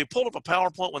you pulled up a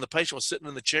PowerPoint when the patient was sitting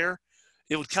in the chair,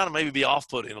 it would kind of maybe be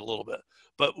off-putting a little bit.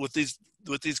 But with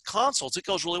these consults, it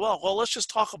goes really well. Well, let's just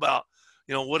talk about,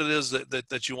 what it is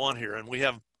that you want here. And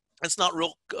it's not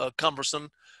real cumbersome.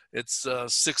 It's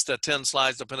 6 to 10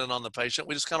 slides depending on the patient.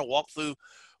 We just kind of walk through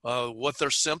what their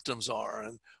symptoms are.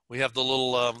 And we have the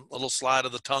little slide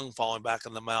of the tongue falling back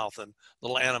in the mouth and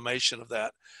little animation of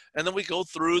that. And then we go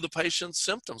through the patient's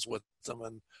symptoms with them,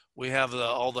 and we have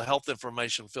all the health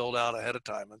information filled out ahead of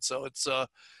time. And so it's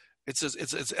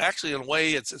actually, in a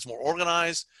way, it's more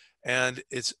organized, and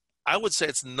I would say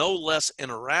it's no less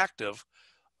interactive.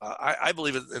 I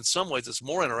believe in some ways it's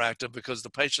more interactive because the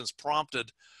patient's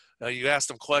prompted. You ask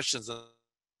them questions and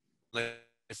they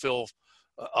feel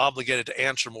obligated to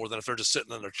answer more than if they're just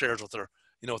sitting in their chairs with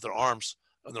their arms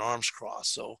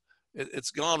crossed. So it's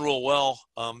gone real well.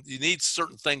 You need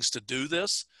certain things to do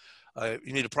this.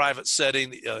 You need a private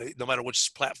setting, no matter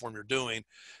which platform you're doing.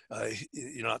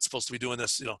 You're not supposed to be doing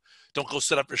this. Don't go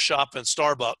set up your shop in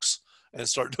Starbucks and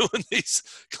start doing these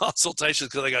consultations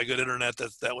because they got good internet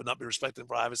that would not be respecting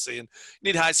privacy. And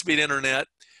you need high-speed internet,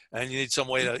 and you need some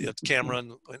way to camera,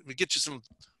 and we get you some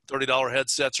 $30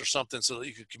 headsets or something so that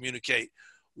you can communicate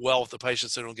well with the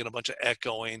patients so they don't get a bunch of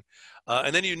echoing.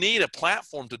 And then you need a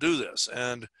platform to do this.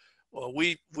 And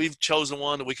we've chosen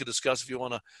one that we could discuss if you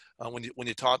want to, when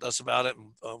you taught us about it.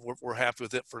 And, we're happy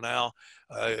with it for now.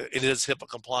 It is HIPAA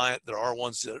compliant. There are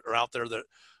ones that are out there that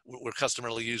we're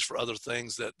customarily used for other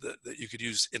things that you could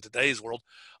use in today's world.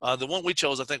 The one we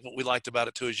chose, I think what we liked about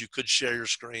it too, is you could share your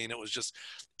screen. It was just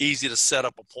easy to set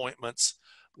up appointments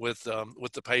with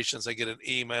the patients. They get an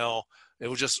email. It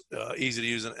was just easy to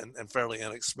use and fairly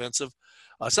inexpensive.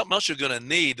 Something else you're going to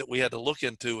need that we had to look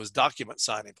into is document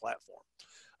signing platform.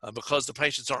 Because the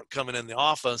patients aren't coming in the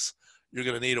office, you're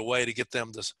going to need a way to get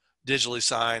them to digitally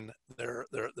sign their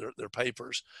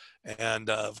papers. And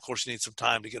of course, you need some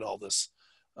time to get all this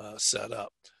set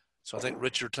up. So I think,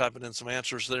 Rich, you're typing in some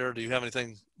answers there. Do you have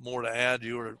anything more to add,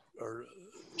 you or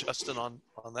Justin, on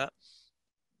that?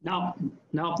 No,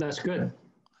 that's good.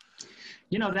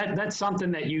 That's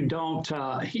something that you don't,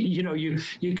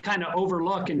 you kind of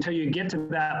overlook until you get to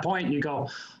that point and you go,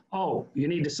 oh, you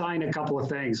need to sign a couple of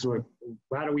things.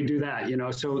 How do we do that?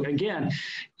 So again,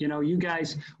 you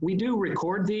guys, we do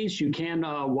record these. You can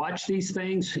watch these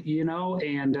things,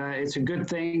 and it's a good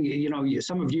thing.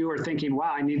 Some of you are thinking,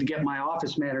 wow, I need to get my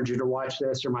office manager to watch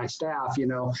this, or my staff,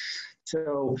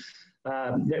 So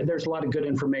there's a lot of good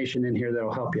information in here that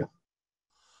will help you.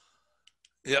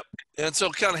 Yep. And so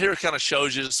kind of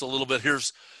shows you just a little bit.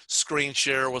 Here's screen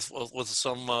share with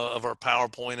some of our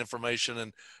PowerPoint information.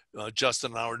 And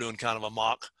Justin and I were doing kind of a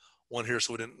mock one here,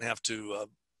 so we didn't have to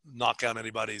knock out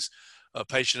anybody's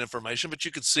patient information. But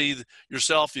you can see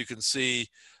yourself, you can see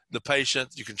the patient,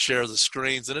 you can share the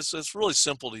screens, and it's really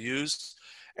simple to use.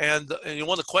 And one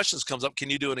of the questions comes up: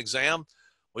 can you do an exam?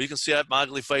 Well, you can see I have my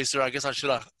ugly face there. I guess I should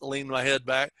have leaned my head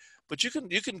back. But you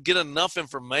can get enough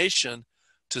information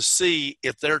to see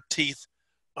if their teeth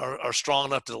are strong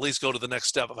enough to at least go to the next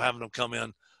step of having them come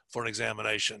in for an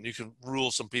examination. You can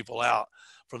rule some people out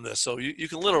from this. So you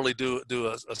can literally do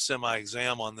a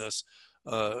semi-exam on this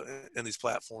in these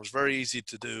platforms. Very easy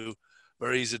to do,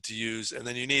 very easy to use. And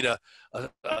then you need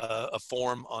a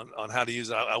form on how to use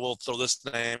it. I will throw this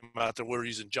name out there. We're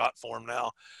using JotForm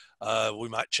now. We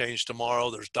might change tomorrow.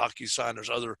 There's DocuSign. There's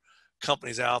other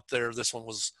companies out there. This one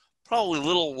was probably a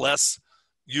little less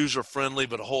user-friendly,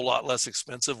 but a whole lot less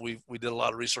expensive. We did a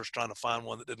lot of research trying to find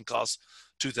one that didn't cost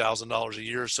 $2,000 a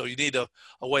year. So you need a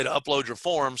way to upload your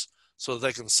forms so that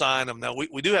they can sign them. Now,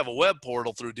 we do have a web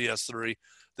portal through DS3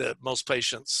 that most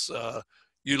patients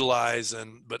utilize,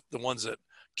 but the ones that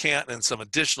can't, and some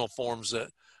additional forms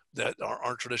that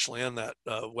aren't traditionally in that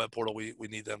web portal, we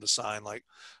need them to sign, like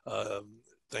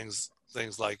things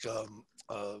like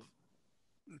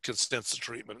consents to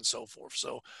treatment and so forth.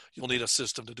 So you'll need a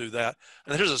system to do that.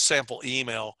 And here's a sample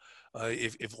email.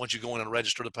 If once you go in and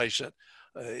register the patient,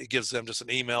 it gives them just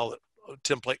an email that a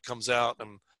template comes out,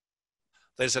 and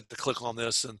they just have to click on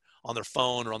this and on their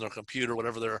phone or on their computer,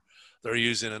 whatever they're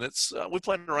using. And it's we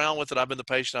played around with it. I've been the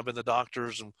patient, I've been the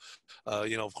doctors, and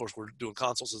of course we're doing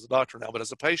consults as a doctor now, but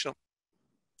as a patient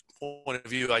point of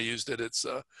view, I used it. It's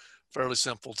fairly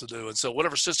simple to do. And so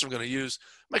whatever system you're going to use,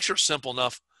 make sure it's simple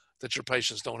enough that your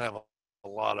patients don't have a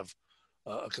lot of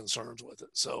concerns with it.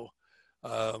 So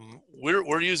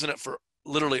we're using it for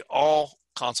literally all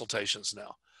consultations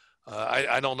now.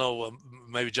 I don't know,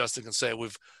 maybe Justin can say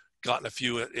we've gotten a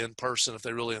few in person if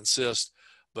they really insist,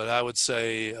 but I would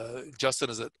say, Justin,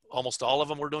 is it almost all of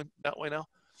them we're doing that way now?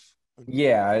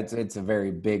 Yeah, it's a very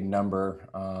big number.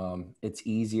 It's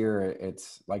easier.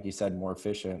 It's, like you said, more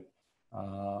efficient.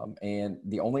 And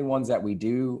the only ones that we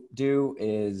do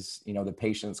is, the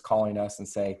patients calling us and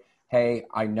say, hey,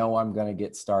 I know I'm going to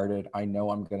get started. I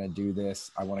know I'm going to do this.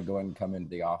 I want to go ahead and come into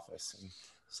the office. And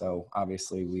so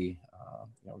obviously we,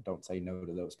 don't say no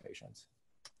to those patients.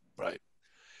 Right.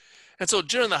 And so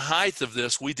during the height of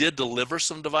this, we did deliver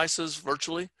some devices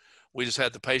virtually. We just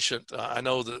had the patient. I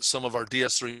know that some of our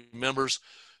DS3 members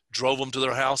drove them to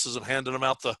their houses and handed them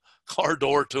out the car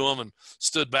door to them and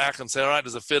stood back and said, all right,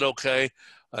 does it fit okay?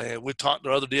 We've talked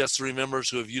to other DS3 members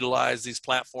who have utilized these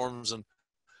platforms and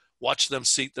watched them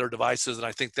seat their devices. And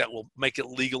I think that will make it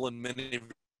legal in many of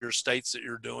your states that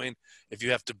you're doing if you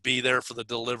have to be there for the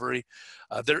delivery.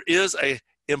 There is a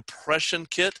impression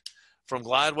kit from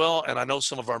Glidewell, and I know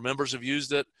some of our members have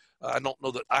used it. I don't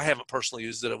know that I haven't personally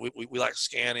used it. We like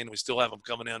scanning. We still have them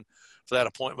coming in for that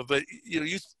appointment. But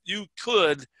you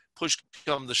could, push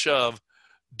come to shove,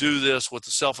 do this with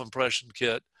the self-impression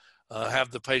kit.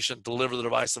 Have the patient deliver the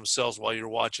device themselves while you're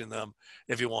watching them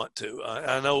if you want to.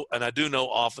 I do know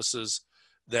offices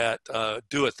that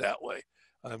do it that way.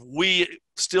 We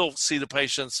still see the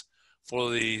patients for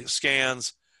the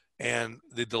scans and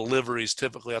the deliveries.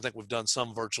 Typically, I think we've done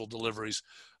some virtual deliveries,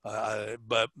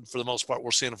 but for the most part,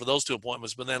 we're seeing them for those two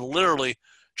appointments, but then literally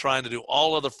trying to do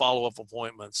all other follow-up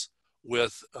appointments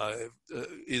with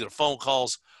either phone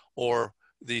calls or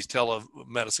these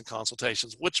telemedicine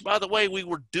consultations, which, by the way, we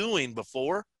were doing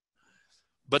before,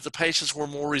 but the patients were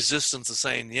more resistant to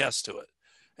saying yes to it.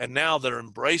 And now they're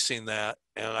embracing that,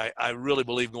 and I really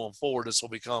believe going forward this will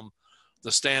become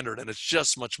the standard, and it's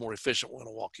just much more efficient. We're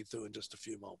going to walk you through in just a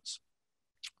few moments.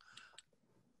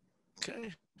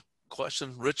 Okay.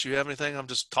 Question, Rich, you have anything? I'm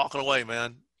just talking away,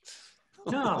 man.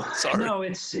 No, Sorry. No,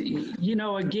 it's,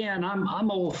 again,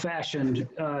 I'm old-fashioned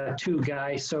too,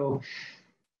 guy. So,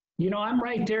 I'm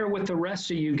right there with the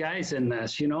rest of you guys in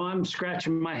this. I'm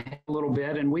scratching my head a little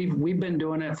bit, and we've been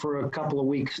doing it for a couple of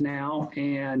weeks now,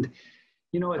 and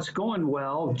it's going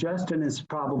well. Justin has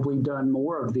probably done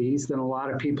more of these than a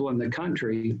lot of people in the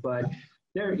country, but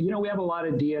there, we have a lot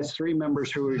of DS3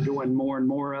 members who are doing more and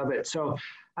more of it. So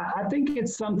I think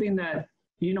it's something that,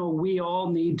 we all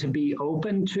need to be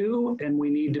open to, and we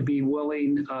need to be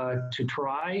willing to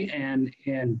try and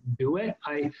do it.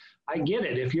 I get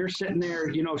it. If you're sitting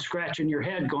there, scratching your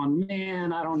head going,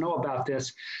 man, I don't know about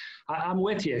this. I'm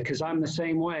with you, because I'm the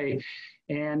same way.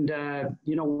 And,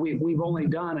 we've only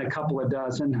done a couple of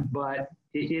dozen, but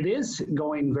it is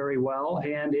going very well,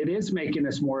 and it is making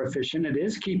us more efficient. It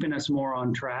is keeping us more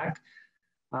on track.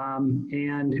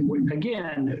 And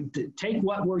again, take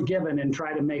what we're given and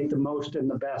try to make the most and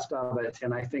the best of it.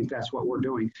 And I think that's what we're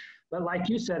doing. But like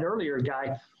you said earlier,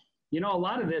 Guy, a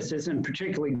lot of this isn't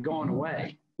particularly going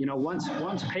away.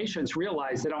 Once patients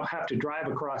realize they don't have to drive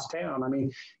across town, I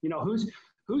mean,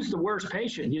 who's the worst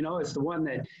patient? It's the one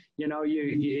that,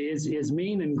 is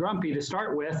mean and grumpy to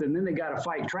start with, and then they got to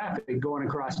fight traffic going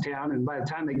across town. And by the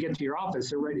time they get to your office,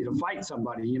 they're ready to fight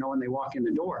somebody, when they walk in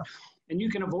the door. And you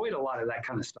can avoid a lot of that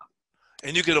kind of stuff.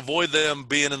 And you can avoid them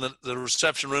being in the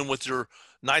reception room with your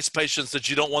nice patients that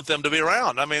you don't want them to be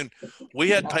around. I mean, we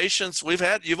had patients,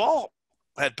 you've all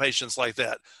had patients like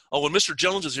that. Oh, when Mr.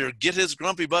 Jones is here, get his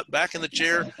grumpy butt back in the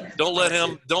chair. Don't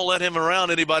let him around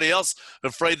anybody else,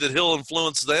 afraid that he'll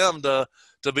influence them to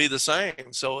be the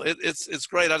same. So it's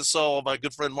great. I just saw my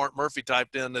good friend Mark Murphy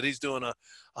typed in that he's doing a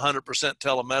 100%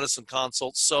 telemedicine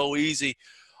consult. So easy.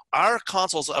 Our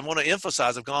consults, I want to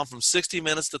emphasize, have gone from 60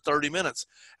 minutes to 30 minutes.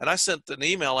 And I sent an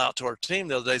email out to our team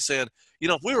the other day saying,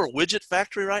 if we were a widget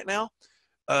factory right now,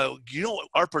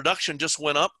 our production just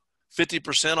went up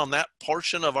 50% on that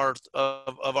portion of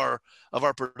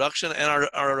our production, and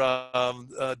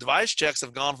our device checks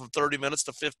have gone from 30 minutes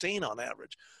to 15 on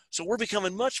average. So we're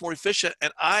becoming much more efficient,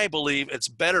 and I believe it's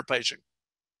better patient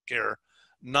care,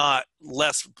 not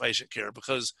less patient care,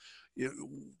 because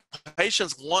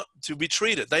patients want to be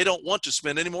treated. They don't want to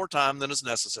spend any more time than is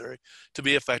necessary to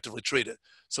be effectively treated.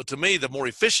 So to me, the more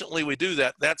efficiently we do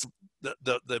that, that's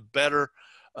the better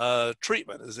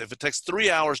treatment. Is if it takes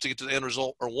 3 hours to get to the end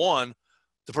result, or one,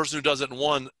 the person who does it in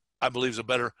one, I believe, is a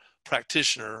better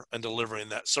practitioner in delivering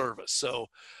that service. So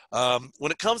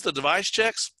when it comes to device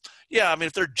checks, yeah, I mean,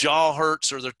 if their jaw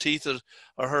hurts or their teeth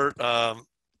are hurt,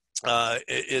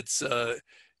 it's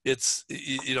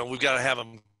we've got to have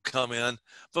them come in.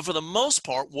 But for the most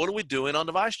part, what are we doing on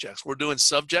device checks? We're doing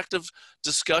subjective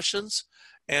discussions,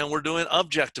 and we're doing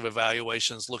objective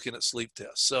evaluations looking at sleep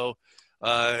tests. So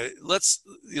let's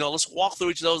walk through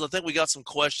each of those. I think we got some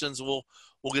questions. We'll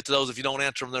get to those. If you don't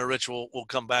answer them there, Rich, we'll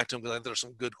come back to them, because I think there's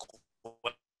some good questions.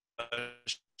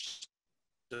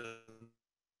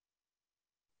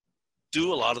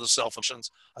 Do a lot of the self-functions.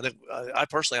 I think I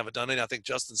personally haven't done any. I think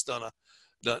Justin's done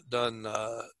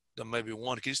maybe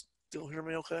one. Can you still hear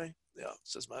me okay? Yeah, it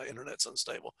says my internet's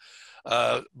unstable.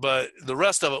 But the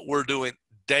rest of it we're doing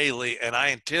daily, and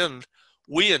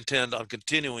we intend on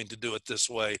continuing to do it this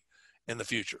way in the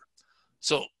future.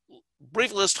 So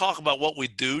briefly, let's talk about what we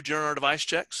do during our device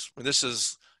checks. And this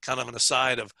is kind of an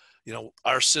aside of,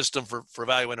 our system for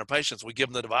evaluating our patients. We give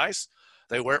them the device.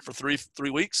 They wear it for three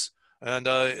weeks. And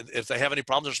if they have any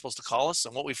problems, they're supposed to call us.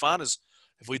 And what we find is,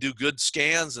 if we do good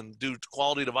scans and do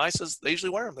quality devices, they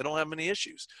usually wear them. They don't have many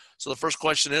issues. So the first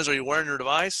question is, are you wearing your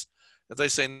device? If they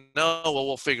say no, well,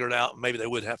 we'll figure it out. Maybe they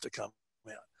would have to come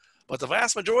in. But the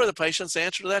vast majority of the patients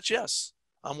answer to that, yes,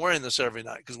 I'm wearing this every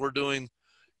night, because we're doing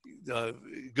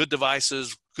good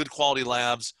devices, good quality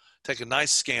labs, taking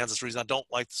nice scans. That's the reason I don't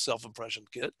like the self-impression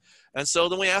kit. And so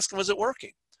then we ask them, is it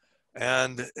working?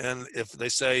 And if they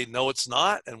say, no, it's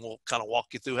not, and we'll kind of walk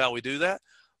you through how we do that,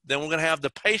 then we're going to have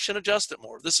the patient adjust it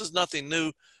more. This is nothing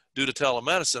new due to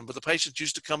telemedicine, but the patients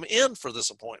used to come in for this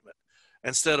appointment.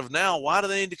 Instead of now, why do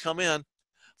they need to come in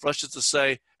for us just to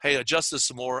say, hey, adjust this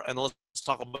some more, and let's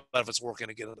talk about if it's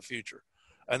working again in the future.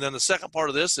 And then the second part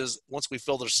of this is, once we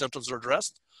feel their symptoms are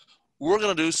addressed, we're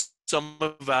going to do some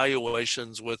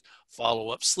evaluations with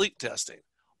follow-up sleep testing.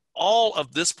 All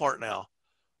of this part now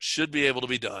should be able to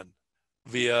be done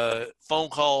via phone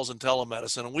calls and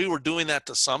telemedicine. And we were doing that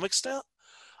to some extent.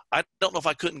 I don't know if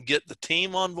I couldn't get the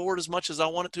team on board as much as I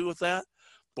wanted to with that,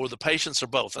 or the patients, or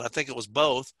both. And I think it was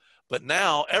both. But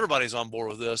now everybody's on board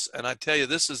with this. And I tell you,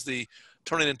 this is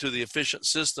turning into the efficient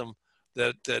system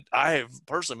that I have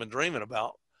personally been dreaming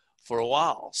about for a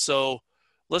while. So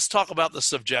let's talk about the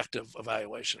subjective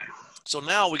evaluation. So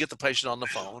now we get the patient on the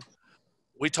phone.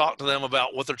 We talk to them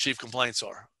about what their chief complaints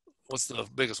are. What's the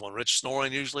biggest one? Rich,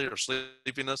 snoring usually, or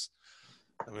sleepiness?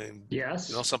 I mean,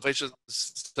 yes.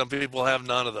 Some people have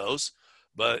none of those,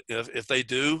 but if they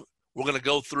do, we're going to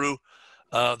go through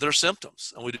their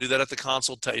symptoms, and we do that at the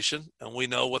consultation, and we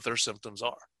know what their symptoms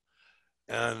are.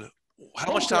 And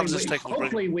how much time does this take?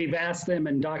 Hopefully, we've asked them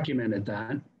and documented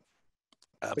that.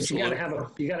 Absolutely.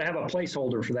 But you got to have a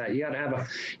placeholder for that. You got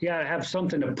to have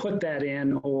something to put that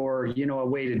in, or a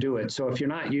way to do it. So if you're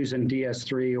not using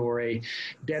DS3 or a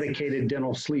dedicated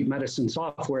dental sleep medicine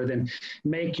software, then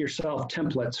make yourself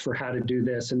templates for how to do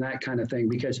this and that kind of thing,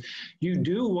 because you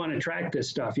do want to track this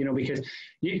stuff. Because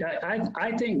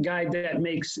I think, Guy, that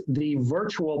makes the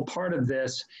virtual part of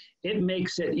this. It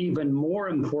makes it even more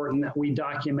important that we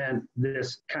document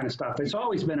this kind of stuff. It's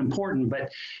always been important,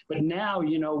 but now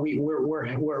we're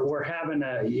having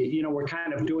we're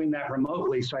kind of doing that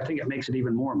remotely. So I think it makes it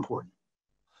even more important.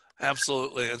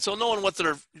 Absolutely. And so knowing what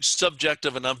their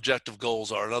subjective and objective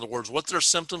goals are, in other words, what their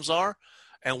symptoms are,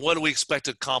 and what do we expect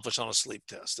to accomplish on a sleep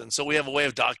test. And so we have a way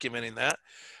of documenting that.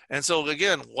 And so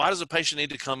again, why does a patient need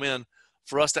to come in?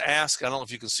 For us to ask, I don't know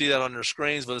if you can see that on your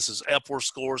screens, but this is Epworth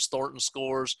scores, Thornton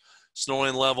scores,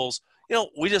 snoring levels.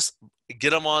 We just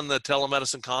get them on the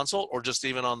telemedicine consult, or just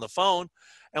even on the phone,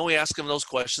 and we ask them those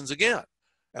questions again.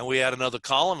 And we add another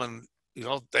column, and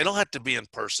they don't have to be in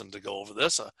person to go over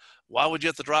this. Why would you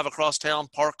have to drive across town,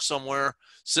 park somewhere,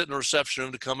 sit in a reception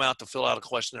room to come out to fill out a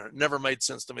questionnaire? It never made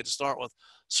sense to me to start with.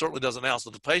 Certainly doesn't now. So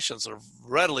the patients are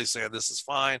readily saying, this is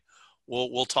fine.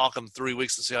 We'll talk them 3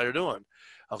 weeks to see how you're doing.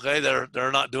 Okay,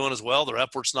 they're not doing as well. Their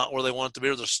Epworth's not where they want it to be,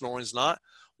 or their snoring's not.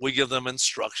 We give them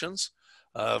instructions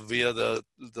via the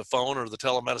phone or the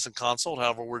telemedicine consult,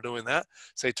 however we're doing that.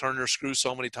 Say, turn your screw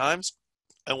so many times,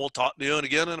 and we'll talk to you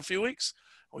again in a few weeks.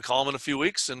 We call them in a few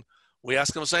weeks, and we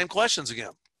ask them the same questions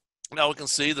again. Now we can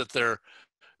see that their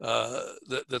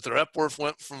that their Epworth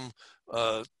went from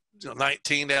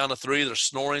 19 down to 3, their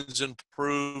snoring's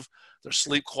improved, their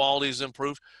sleep quality's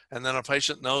improved, and then our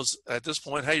patient knows at this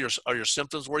point, hey, are your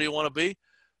symptoms where you want to be?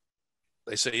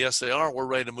 They say yes, they are. We're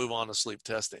ready to move on to sleep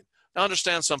testing. Now, I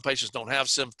understand some patients don't have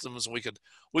symptoms. We could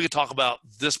talk about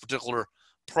this particular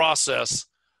process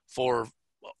for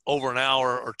over an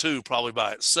hour or two, probably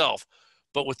by itself.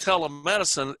 But with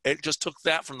telemedicine, it just took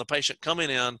that from the patient coming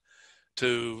in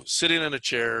to sitting in a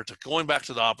chair, to going back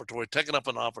to the operatory, taking up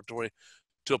an operatory,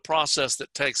 to a process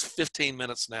that takes 15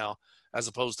 minutes now, as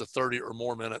opposed to 30 or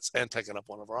more minutes, and taking up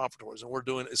one of our operatories. And we're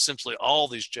doing essentially all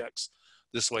these checks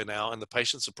this way now, and the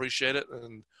patients appreciate it,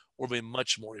 and we're being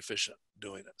much more efficient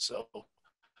doing it. So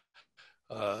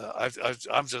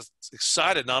I'm just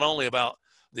excited not only about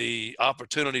the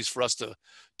opportunities for us to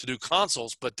do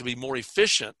consults, but to be more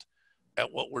efficient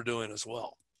at what we're doing as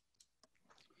well.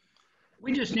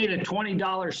 We just need a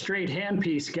 $20 straight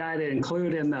handpiece guy to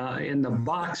include in the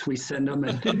box we send them,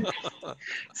 and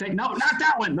say, no, not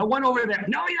that one, the one over there.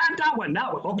 No, not that one.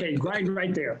 No, okay,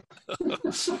 right there.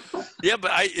 Yeah,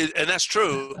 but and that's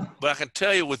true. But I can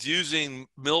tell you, with using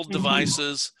milled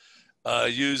devices,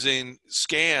 using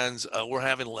scans, we're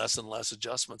having less and less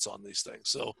adjustments on these things.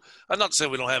 So I'm not saying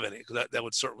we don't have any, because that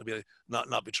would certainly be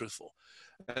not be truthful.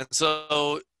 And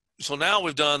so now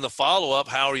we've done the follow-up.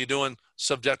 How are you doing?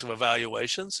 Subjective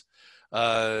evaluations,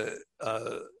 and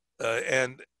now we're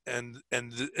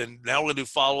gonna do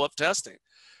follow-up testing.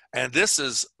 And this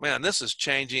is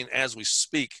changing as we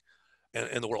speak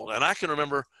in the world. And I can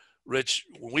remember, Rich,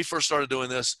 when we first started doing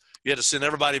this, you had to send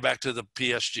everybody back to the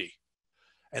PSG,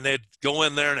 and they'd go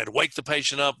in there and they'd wake the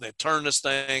patient up, and they'd turn this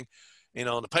thing, and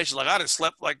the patient's like, I didn't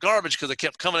slept like garbage because they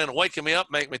kept coming in and waking me up,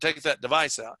 making me take that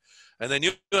device out. And then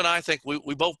you and I think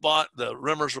we both bought the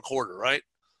Rimmer's recorder, right?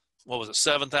 What was it,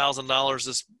 $7,000,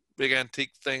 this big antique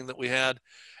thing that we had.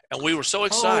 And we were so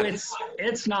excited. Oh,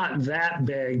 it's not that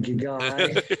big,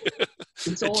 guy.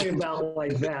 It's only about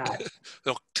like that.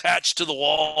 Attached to the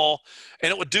wall,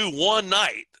 and it would do one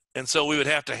night. And so we would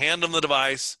have to hand them the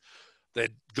device.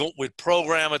 We'd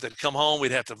program it. They'd come home.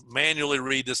 We'd have to manually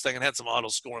read this thing, and had some auto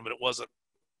scoring, but it wasn't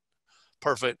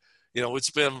perfect. We'd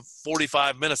spend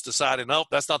 45 minutes deciding, nope,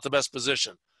 that's not the best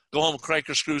position. Go home, crank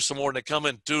or screw some more, and they come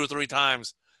in 2 or 3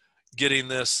 times getting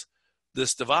this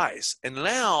device. And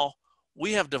now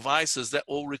we have devices that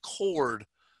will record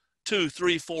 2,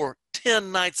 3, 4, 10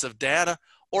 nights of data,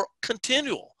 or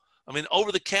continual. I mean,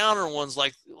 over-the-counter ones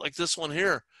like this one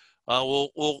here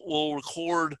will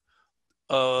record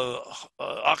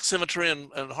oximetry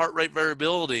and heart rate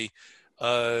variability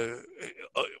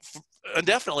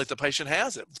indefinitely if the patient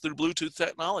has it through Bluetooth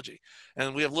technology.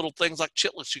 And we have little things like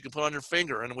chitlets you can put on your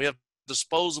finger, and we have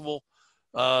disposable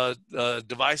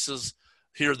devices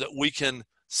here that we can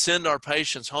send our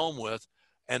patients home with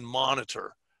and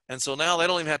monitor. And so now they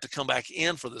don't even have to come back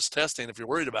in for this testing if you're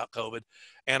worried about COVID.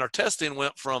 And our testing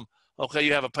went from, okay,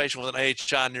 you have a patient with an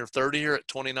AHI near 30 here at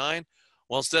 29.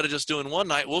 Well, instead of just doing one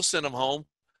night, we'll send them home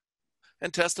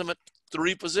and test them at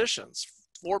 3 positions,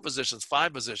 4 positions,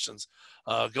 5 positions,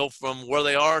 go from where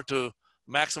they are to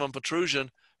maximum protrusion.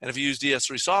 And if you use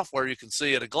DS3 software, you can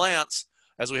see at a glance,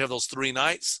 as we have those 3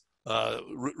 nights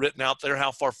written out there,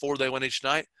 how far forward they went each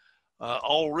night.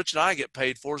 All Rich and I get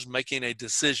paid for is making a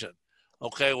decision.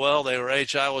 Okay, well, their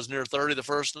AHI was near 30 the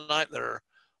first night. They're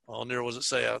near, was it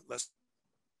say,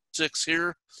 6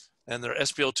 here, and their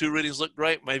SpO2 readings look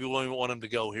great. Maybe we want them to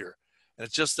go here. And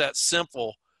it's just that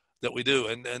simple that we do.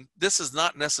 And this is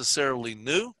not necessarily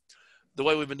new, the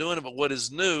way we've been doing it, but what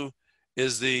is new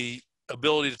is the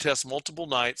ability to test multiple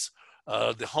nights,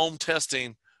 the home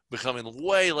testing becoming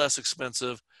way less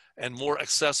expensive and more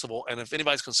accessible. And if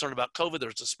anybody's concerned about COVID,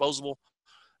 there's disposable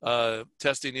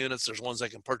testing units. There's ones they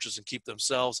can purchase and keep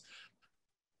themselves.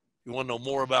 If you want to know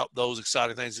more about those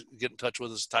exciting things, get in touch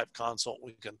with us, type consult.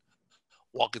 We can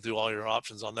walk you through all your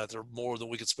options on that. They're more than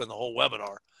we could spend the whole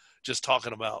webinar just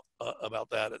talking about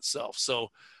that itself. So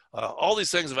all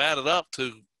these things have added up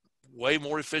to way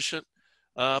more efficient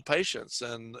patients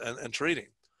and treating.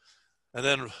 And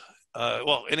then,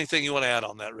 well, anything you want to add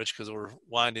on that, Rich, because we're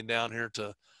winding down here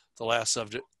to the last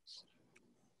subject.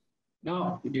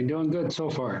 No, you're doing good so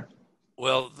far.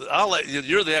 Well, I'll let you,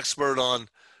 you're the expert on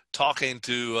talking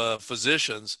to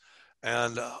physicians,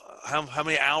 and how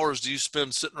many hours do you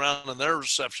spend sitting around in their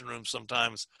reception room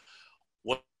sometimes?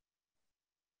 What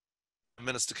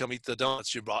minutes to come eat the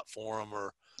donuts you bought for them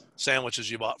or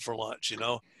sandwiches you bought for lunch,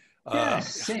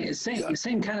 Yes,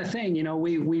 same kind of thing. You know,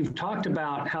 we've talked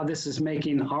about how this is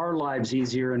making our lives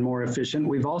easier and more efficient.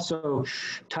 We've also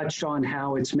touched on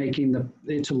how it's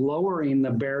it's lowering the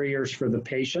barriers for the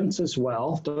patients as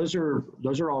well. Those are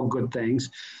all good things.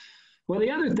 Well,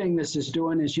 the other thing this is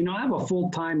doing is, you know, I have a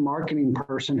full-time marketing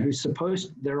person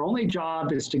their only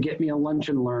job is to get me a lunch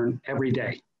and learn every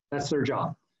day. That's their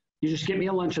job. You just get me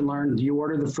a lunch and learn. You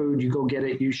order the food, you go get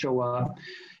it, you show up.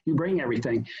 You bring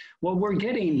everything. Well, we're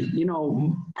getting, you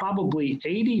know, probably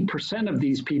 80% of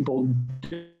these people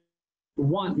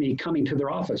want me coming to their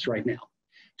office right now.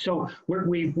 So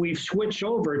we've switched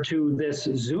over to this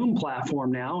Zoom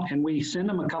platform now, and we send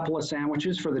them a couple of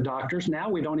sandwiches for the doctors. Now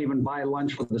we don't even buy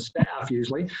lunch for the staff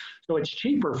usually. So it's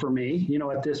cheaper for me, you know,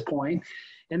 at this point.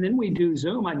 And then we do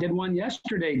Zoom. I did one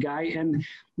yesterday, Guy, and,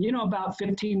 you know, about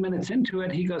 15 minutes into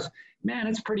it, he goes, man,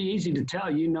 it's pretty easy to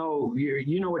tell, you know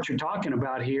what you're talking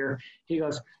about here. He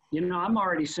goes, you know, I'm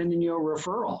already sending you a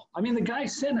referral. I mean, the guy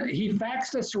he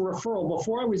faxed us a referral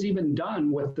before I was even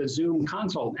done with the Zoom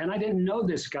consult. And I didn't know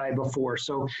this guy before.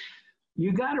 So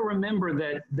you got to remember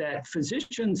that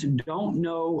physicians don't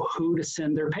know who to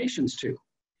send their patients to.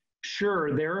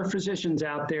 Sure, there are physicians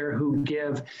out there who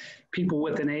give people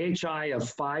with an AHI of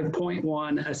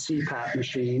 5.1 a CPAP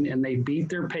machine, and they beat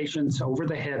their patients over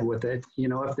the head with it, you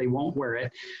know, if they won't wear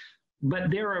it.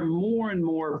 But there are more and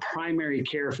more primary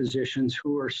care physicians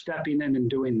who are stepping in and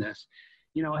doing this.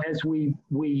 You know, as we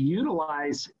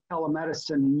utilize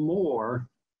telemedicine more,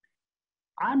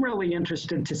 I'm really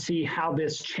interested to see how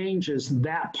this changes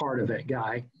that part of it,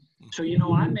 Guy. So, you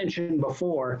know, I mentioned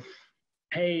before,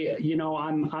 hey, you know,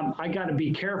 I got to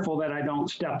be careful that I don't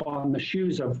step on the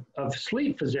shoes of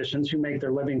sleep physicians who make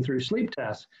their living through sleep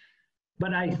tests.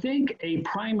 But I think a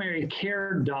primary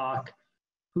care doc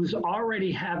who's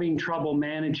already having trouble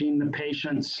managing the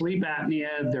patient's sleep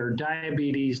apnea, their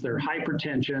diabetes, their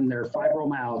hypertension, their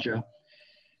fibromyalgia,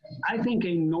 I think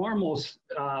a normal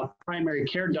primary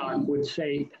care doc would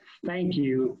say, thank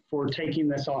you for taking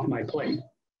this off my plate.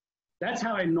 That's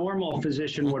how a normal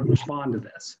physician would respond to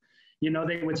this. You know,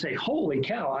 they would say, holy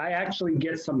cow, I actually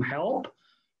get some help.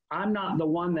 I'm not the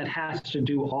one that has to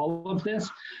do all of this.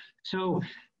 So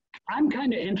I'm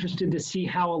kind of interested to see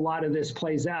how a lot of this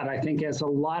plays out. I think as a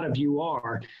lot of you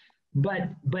are, but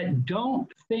don't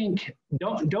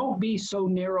be so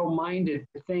narrow-minded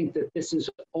to think that this is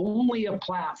only a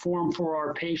platform for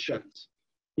our patients.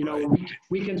 You know,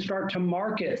 we can start to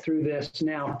market through this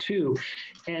now too.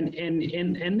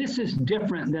 And this is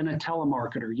different than a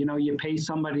telemarketer. You know, you pay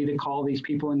somebody to call these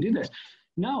people and do this.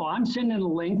 No, I'm sending a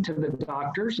link to the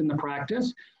doctors in the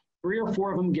practice. 3 or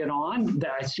 4 of them get on,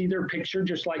 that I see their picture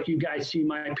just like you guys see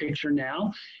my picture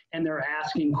now, and they're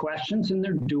asking questions and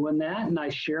they're doing that. And I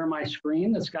share my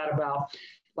screen that's got about,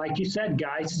 like you said,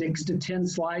 guys, 6 to 10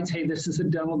 slides. Hey, this is a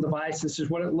dental device. This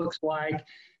is what it looks like.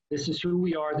 This is who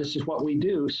we are. This is what we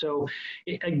do. So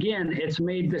again, it's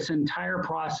made this entire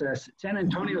process. San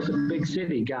Antonio is a big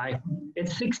city, Guy.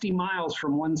 It's 60 miles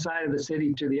from one side of the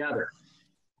city to the other.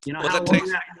 You know, well, how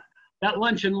long that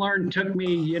lunch and learn took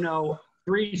me, you know,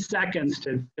 3 seconds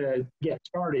to get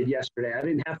started yesterday. I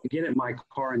didn't have to get in my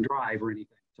car and drive or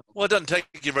anything. So. Well, it doesn't take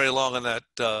you very long on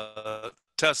that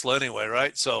Tesla anyway,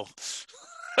 right? So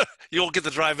you won't get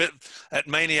to drive it at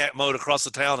maniac mode across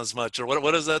the town as much. Or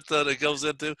what is that it goes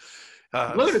into?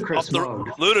 Ludicrous mode.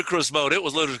 Ludicrous mode. It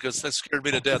was ludicrous. That scared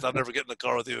me to death. I'll never get in the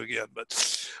car with you again.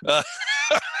 But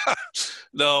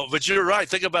no, but you're right.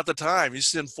 Think about the time. You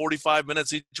spend 45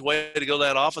 minutes each way to go to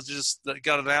that office. You just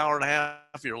got an hour and a half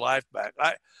of your life back.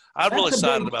 I'm really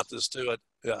excited about this too.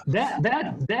 Yeah.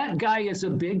 That guy is a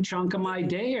big chunk of my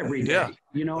day every day. Yeah,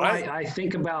 you know, right. I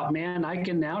think about, man, I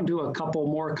can now do a couple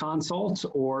more consults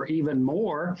or even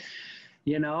more,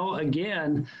 you know,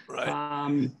 again.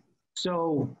 Right.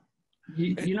 So,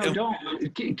 you know, don't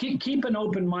keep an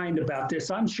open mind about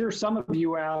this. I'm sure some of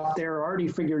you out there are already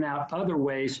figuring out other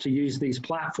ways to use these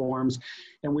platforms,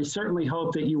 and we certainly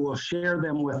hope that you will share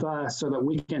them with us so that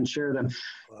we can share them.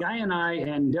 Wow. Guy and I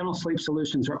and Dental Sleep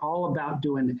Solutions are all about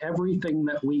doing everything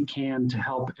that we can to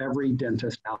help every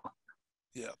dentist out.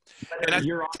 Yeah, whether and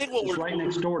your office is right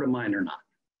next door to mine or not.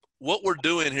 What we're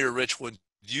doing here, Rich, when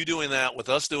you doing that with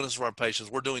us doing this for our patients,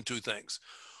 we're doing 2 things.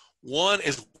 One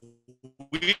is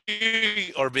we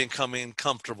are becoming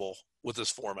comfortable with this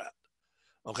format.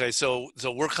 Okay, so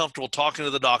we're comfortable talking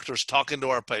to the doctors, talking to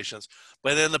our patients,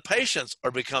 but then the patients are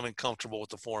becoming comfortable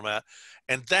with the format.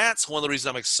 And that's one of the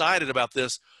reasons I'm excited about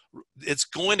this. It's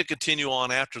going to continue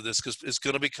on after this because it's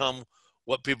going to become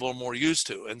what people are more used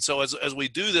to. And so as we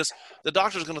do this, the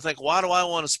doctor's going to think, why do I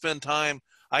want to spend time?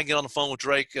 I can get on the phone with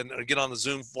Drake and or get on the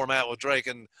Zoom format with Drake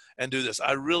and do this.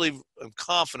 I really am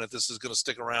confident this is going to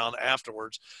stick around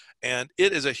afterwards. And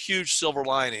it is a huge silver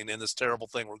lining in this terrible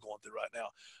thing we're going through right now.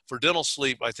 For dental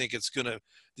sleep, I think it's going to,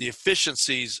 the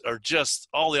efficiencies are just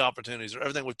all the opportunities, or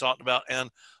everything we've talked about, and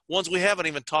ones we haven't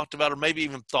even talked about or maybe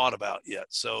even thought about yet.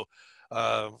 So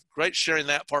great sharing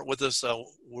that part with us.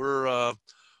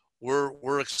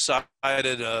 We're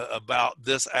excited about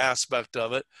this aspect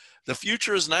of it. The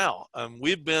future is now.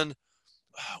 We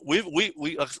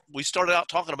started out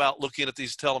talking about looking at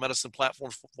these telemedicine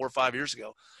platforms 4 or 5 years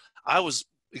ago. I was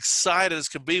excited as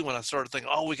could be when I started thinking,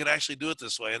 oh, we could actually do it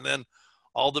this way. And then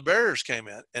all the barriers came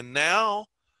in. And now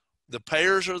the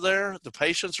payers are there. The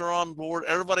patients are on board.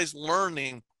 Everybody's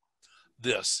learning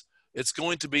this. It's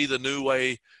going to be the new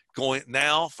way going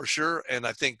now for sure. And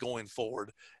I think going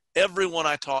forward, everyone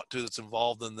I talk to that's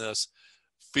involved in this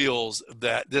feels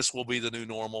that this will be the new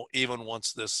normal, even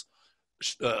once this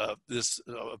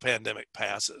pandemic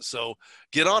passes. So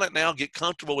get on it now, get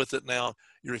comfortable with it now.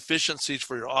 Your efficiencies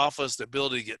for your office, the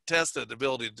ability to get tested, the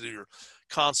ability to do your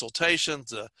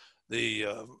consultations,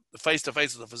 the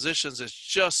face-to-face with the physicians, is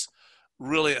just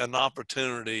really an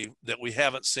opportunity that we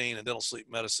haven't seen in dental sleep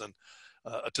medicine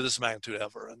to this magnitude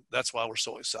ever. And that's why we're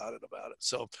so excited about it.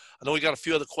 So I know we got a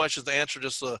few other questions to answer.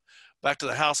 Just back to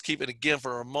the housekeeping again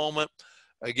for a moment.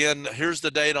 Again, here's the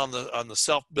date on the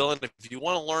self-billing. If you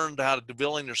want to learn how to do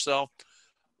billing yourself,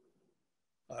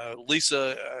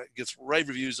 Lisa gets rave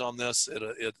reviews on this.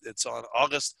 It's on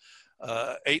August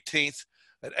 18th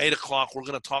at 8 o'clock. We're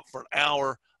going to talk for an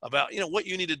hour about, what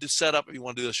you need to do, set up if you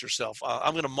want to do this yourself.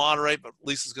 I'm going to moderate, but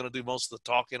Lisa's going to do most of the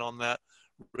talking on that.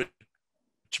 Rich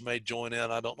may join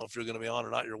in. I don't know if you're going to be on or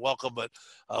not. You're welcome, but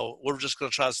we're just going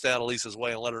to try to stay out of Lisa's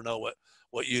way and let her know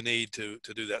what you need to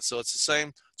do that. So it's the same.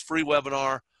 It's a free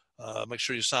webinar. Make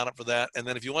sure you sign up for that. And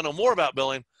then if you want to know more about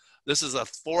billing, this is a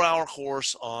 4-hour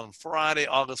course on Friday,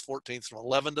 August 14th from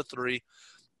 11 to 3,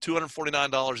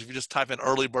 $249. If you just type in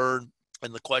early bird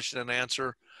in the question and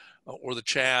answer or the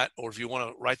chat, or if you want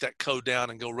to write that code down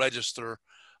and go register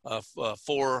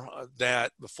for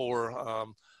that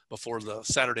before the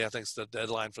Saturday, I think it's the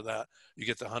deadline for that, you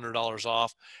get the $100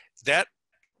 off. That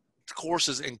course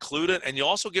is included, and you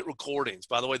also get recordings.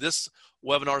 By the way, this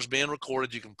webinar is being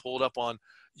recorded. You can pull it up on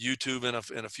YouTube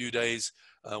in a few days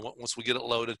once we get it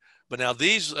loaded. But now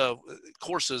these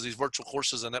courses, these virtual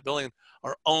courses and that billing,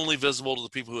 are only visible to the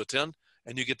people who attend,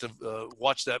 and you get to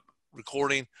watch that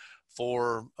recording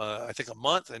for I think a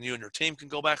month, and you and your team can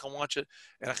go back and watch it.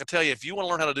 And I can tell you, if you want to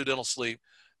learn how to do dental sleep,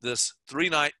 this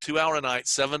 3-night, 2-hour a night,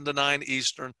 7 to 9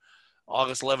 Eastern,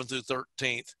 August 11th through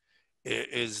 13th,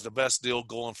 is the best deal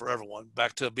going for everyone.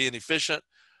 Back to being efficient.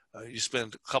 You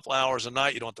spend a couple hours a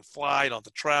night. You don't have to fly. You don't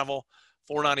have to travel.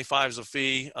 $4.95 is a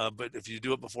fee, but if you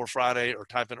do it before Friday or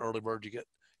type in early bird, you get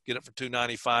it for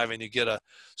 $2.95, and you get a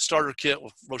starter kit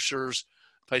with brochures,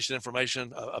 patient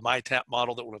information, a MyTap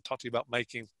model that we're going to talk to you about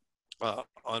making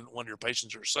on one of your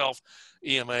patients yourself,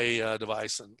 EMA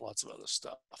device, and lots of other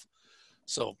stuff.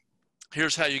 So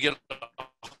here's how you get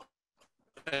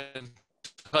in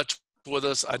touch with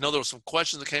us. I know there were some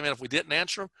questions that came in. If we didn't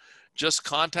answer them, just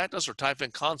contact us or type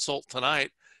in consult tonight,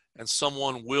 and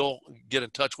someone will get in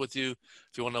touch with you.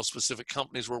 If you want to know specific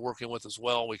companies we're working with as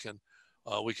well, we can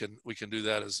do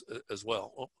that as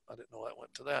well. Oh, I didn't know that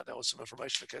went to that. That was some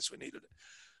information in case we needed it.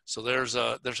 So there's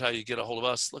how you get a hold of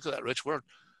us. Look at that, Rich. We're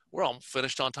all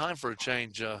finished on time for a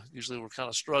change. Usually we're kind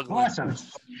of struggling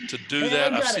to do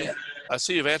that. I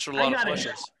see you've answered a lot of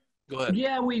questions. Go ahead.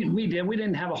 Yeah, we did. We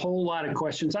didn't have a whole lot of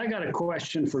questions. I got a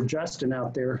question for Justin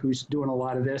out there, who's doing a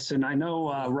lot of this. And I know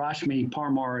Rashmi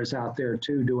Parmar is out there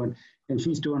too and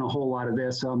she's doing a whole lot of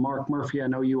this. Mark Murphy, I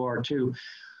know you are too.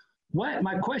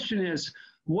 My question is,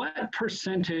 what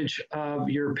percentage of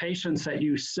your patients that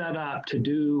you set up to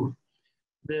do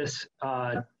this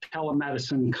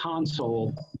telemedicine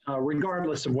console,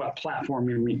 regardless of what platform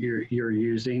you're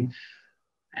using,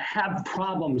 have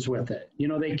problems with it?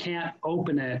 They can't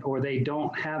open it, or they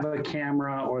don't have a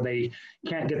camera, or they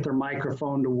can't get their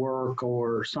microphone to work,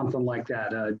 or something like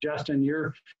that. Justin,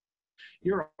 you're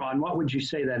on. What would you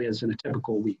say that is in a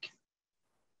typical week?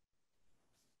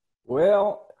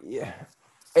 Well, yeah,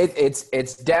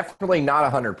 it's definitely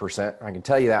not 100%. I can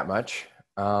tell you that much.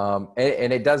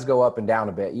 And it does go up and down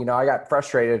a bit. I got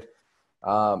frustrated.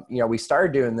 We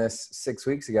started doing this 6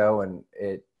 weeks ago, and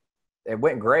it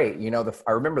went great.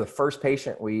 I remember the first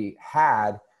patient we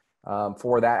had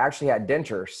for that actually had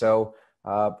denture. So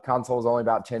console was only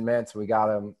about 10 minutes. We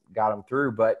got him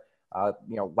through. But,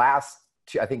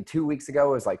 I think 2 weeks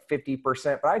ago it was like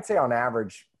 50%. But I'd say on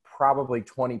average, probably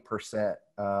 20%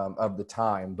 of the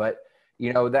time. But,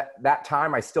 you know, that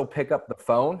time I still pick up the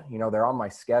phone. You know, they're on my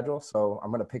schedule, so I'm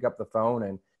going to pick up the phone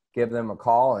and give them a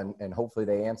call, and hopefully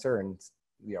they answer, and,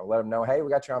 you know, let them know, hey,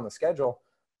 we got you on the schedule.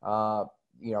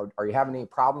 You know, are you having any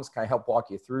problems? Can I help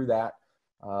walk you through that?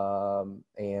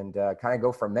 And kind of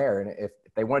go from there. And if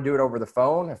they want to do it over the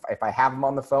phone, if I have them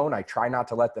on the phone, I try not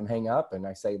to let them hang up, and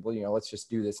I say, well, you know, let's just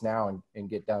do this now and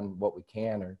get done what we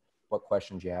can, or what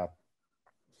questions you have.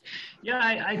 Yeah,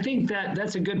 I think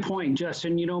that's a good point,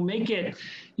 Justin. You know, make it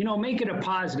a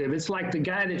positive. It's like the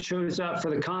guy that shows up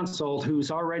for the consult who's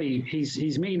already,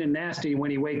 he's mean and nasty when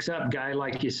he wakes up, guy,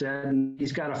 like you said, and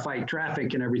he's got to fight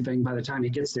traffic and everything by the time he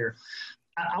gets there.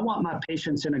 I want my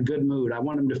patients in a good mood. I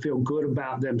want them to feel good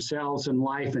about themselves and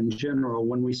life in general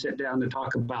when we sit down to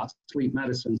talk about sleep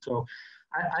medicine. So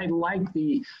I like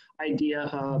the idea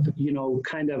of, you know,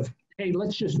 kind of, hey,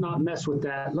 let's just not mess with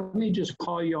that. Let me just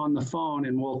call you on the phone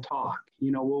and we'll talk.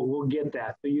 You know, we'll get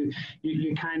that. So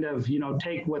you kind of, you know,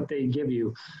 take what they give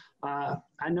you.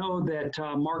 I know that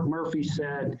Mark Murphy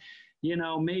said, you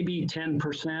know, maybe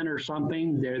 10% or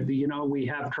something. You know, we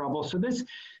have trouble. So this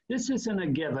isn't a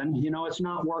given. You know, it's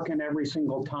not working every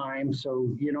single time. So,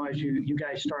 you know, as you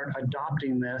guys start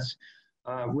adopting this,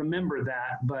 remember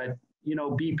that. But, you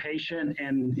know, be patient,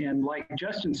 and like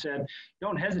Justin said,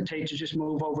 don't hesitate to just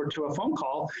move over to a phone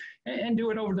call and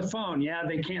do it over the phone. Yeah,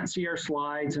 they can't see our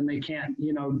slides, and they can't,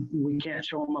 you know, we can't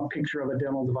show them a picture of a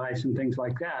dental device and things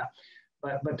like that.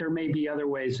 But there may be other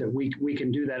ways that we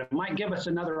can do that. It might give us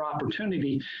another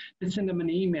opportunity to send them an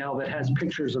email that has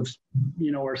pictures of,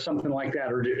 you know, or something like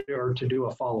that, or to do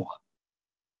a follow-up.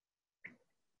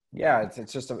 Yeah,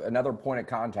 it's just another point of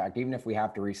contact. Even if we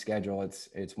have to reschedule,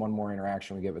 it's one more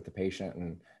interaction we get with the patient,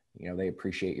 and, you know, they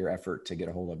appreciate your effort to get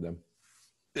a hold of them.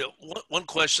 Yeah, one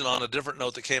question on a different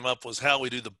note that came up was how we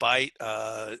do the bite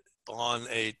on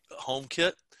a home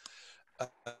kit.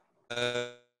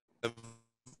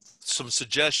 Some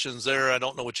suggestions there. I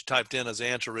don't know what you typed in as the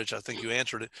answer, Rich. I think you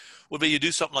answered it. Would be you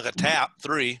do something like a tap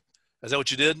 3. Is that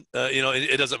what you did? You know,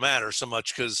 it doesn't matter so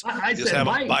much because you just have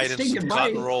them bite into some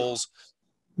cotton rolls.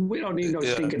 We don't need no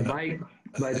stinking bite,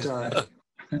 but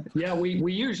yeah,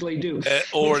 we usually do.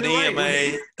 Or an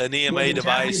EMA, an EMA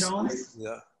device.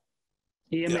 Yeah.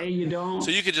 EMA, you don't. So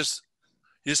you just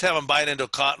have them bite into a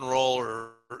cotton roll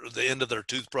or the end of their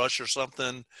toothbrush or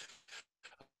something.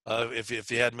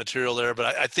 If you had material there,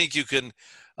 but I think you can,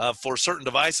 for certain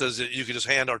devices, you could just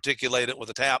hand articulate it with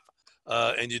a tap,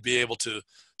 and you'd be able to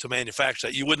manufacture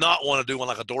that. You would not want to do one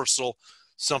like a dorsal,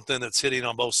 something that's hitting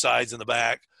on both sides in the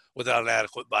back without an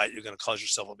adequate bite. You're going to cause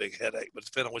yourself a big headache. But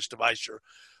depending on which device you're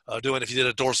doing, if you did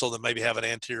a dorsal, then maybe have an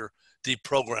anterior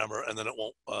deprogrammer, and then it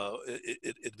won't.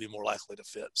 It'd be more likely to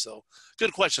fit. So,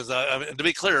 good questions. I mean, to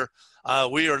be clear,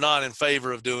 we are not in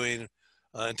favor of doing.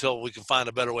 Until we can find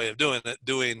a better way of doing it,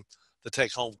 doing the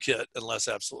take-home kit unless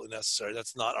absolutely necessary.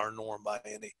 That's not our norm by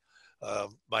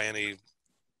any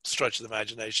stretch of the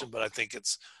imagination. But I think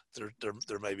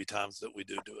there may be times that we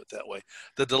do it that way.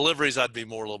 The deliveries, I'd be a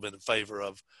little bit in favor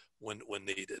of when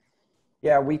needed.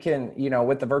 Yeah, we can, you know,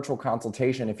 with the virtual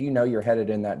consultation, if you know you're headed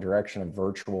in that direction of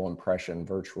virtual impression,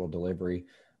 virtual delivery,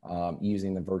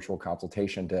 using the virtual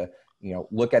consultation to, you know,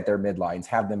 look at their midlines,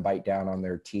 have them bite down on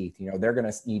their teeth. You know, they're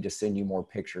going to need to send you more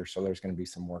pictures. So there's going to be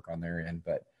some work on their end,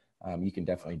 but you can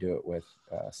definitely do it with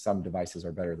some devices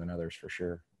are better than others for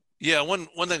sure. Yeah. One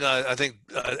thing I think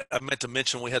I meant to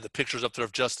mention, we had the pictures up there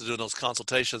of Justin doing those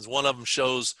consultations. One of them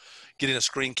shows getting a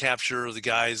screen capture of the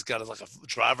guy's got like a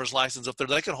driver's license up there.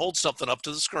 They can hold something up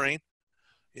to the screen.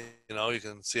 You know, you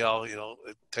can see how, you know,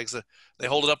 they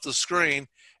hold it up to the screen,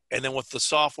 and then with the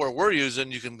software we're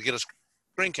using, you can get a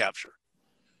screen capture.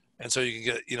 And so you can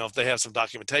get, you know, if they have some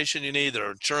documentation you need,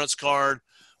 their insurance card,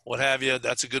 what have you,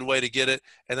 that's a good way to get it.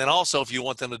 And then also, if you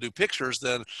want them to do pictures,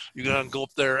 then you're going to go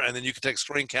up there and then you can take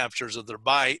screen captures of their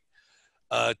bite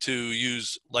to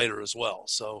use later as well.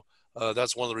 So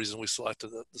that's one of the reasons we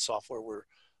selected the software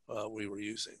we were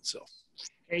using. So,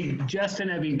 hey, Justin,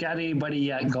 have you got anybody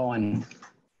yet going?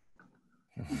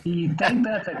 Do you think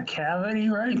that's a cavity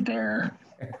right there?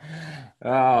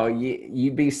 Oh,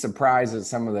 you'd be surprised at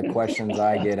some of the questions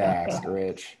I get asked,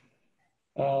 Rich.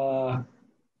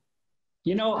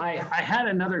 You know, I had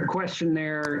another question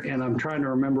there, and I'm trying to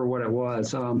remember what it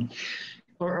was,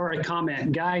 or a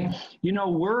comment. Guy, you know,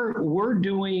 we're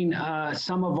doing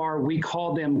some of our, we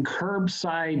call them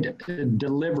curbside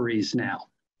deliveries now.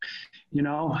 You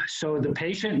know, so the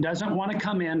patient doesn't want to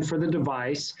come in for the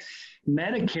device.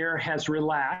 Medicare has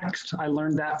relaxed. I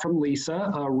learned that from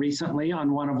Lisa recently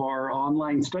on one of our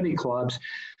online study clubs.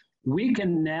 We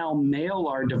can now mail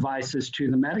our devices to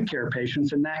the Medicare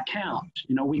patients, and that counts.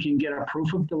 You know, we can get a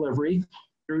proof of delivery.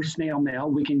 through snail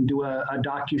mail. We can do a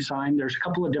DocuSign. There's a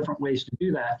couple of different ways to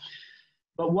do that.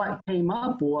 But what came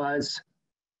up was,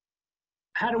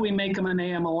 how do we make them an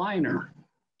AM aligner?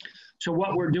 So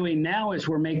what we're doing now is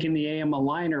we're making the AM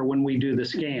aligner when we do the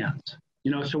scans.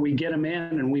 So we get them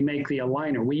in and we make the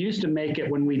aligner. We used to make it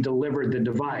when we delivered the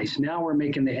device. Now we're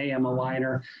making the AM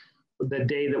aligner the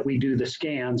day that we do the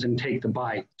scans and take the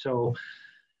bite. So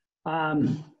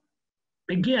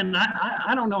again,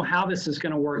 I don't know how this is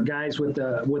going to work, guys, with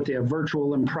the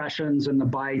virtual impressions and the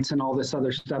bites and all this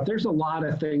other stuff. There's a lot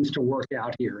of things to work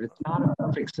out here. It's not a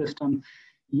perfect system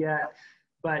yet,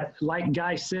 but like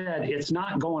Guy said, it's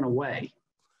not going away.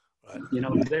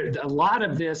 Right. A lot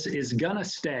of this is going to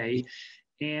stay,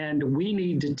 and we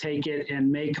need to take it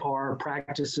and make our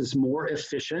practices more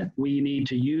efficient. We need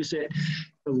to use it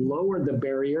to lower the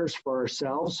barriers for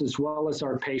ourselves as well as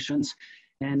our patients.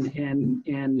 And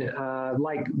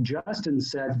like Justin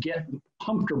said, get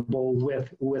comfortable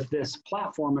with this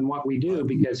platform and what we do,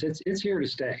 because it's here to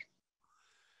stay.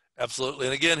 Absolutely.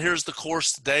 And again, here's the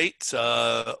course date,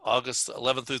 August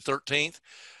 11th through 13th.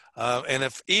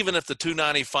 And even if the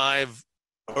 $295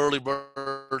 early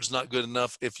bird's not good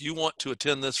enough, if you want to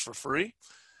attend this for free,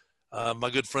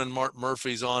 my good friend Mark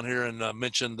Murphy's on here and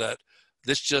mentioned that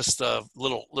this just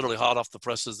literally hot off the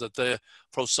presses, that the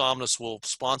ProSomnus will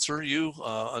sponsor you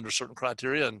under certain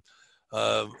criteria, and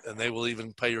they will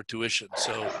even pay your tuition.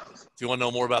 So if you want to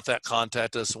know more about that,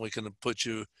 contact us and we can put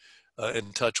you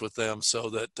in touch with them, so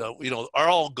that our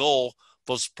whole goal,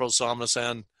 both ProSomnus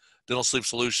and Dental Sleep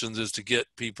Solutions, is to get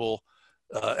people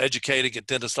educated, get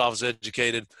dentist offices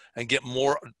educated, and get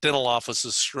more dental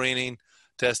offices screening,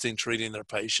 testing, treating their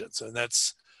patients. And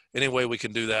that's any way we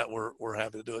can do that, we're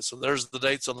happy to do it. So there's the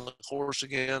dates on the course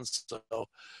again. So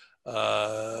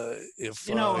if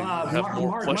you have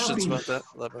more questions about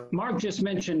that. Mark just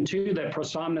mentioned too that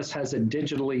ProSomnus has a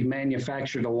digitally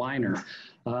manufactured aligner.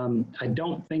 I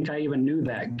don't think I even knew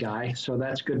that, Guy. So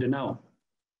that's good to know.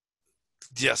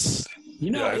 Yes.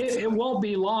 It won't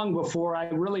be long before I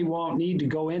really won't need to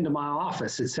go into my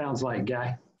office, it sounds like,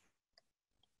 Guy.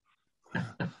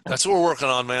 That's what we're working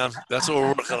on, man. That's what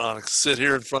we're working on. Sit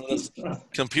here in front of this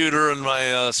computer and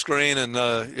my screen, and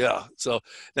So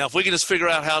now, if we can just figure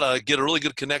out how to get a really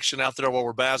good connection out there while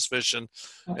we're bass fishing,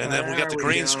 and then we got the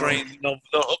green screen,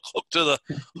 hook to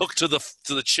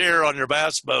the chair on your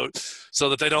bass boat, so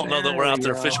that they don't know that we're out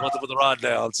there fishing with the rod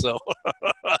down. So,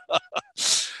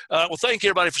 well, thank you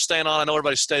everybody for staying on. I know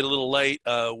everybody stayed a little late.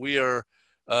 We're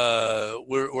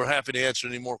happy to answer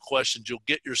any more questions. You'll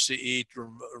get your CE.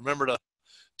 Remember to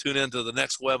tune into the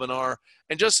next webinar.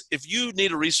 And just, if you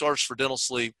need a resource for dental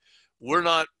sleep, we're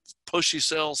not pushy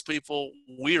salespeople.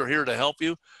 We are here to help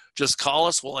you. Just call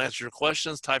us. We'll answer your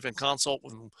questions. Type in consult,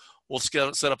 and we'll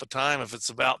set up a time. If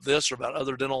it's about this or about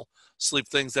other dental sleep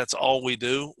things, that's all we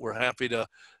do. We're happy to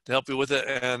help you with it.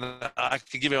 And I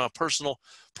can give you my personal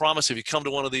promise. If you come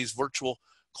to one of these virtual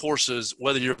courses,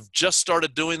 whether you've just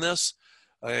started doing this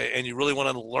and you really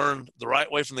want to learn the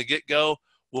right way from the get-go,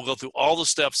 we'll go through all the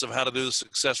steps of how to do this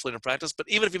successfully in practice. But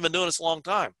even if you've been doing this a long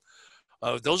time,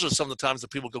 those are some of the times that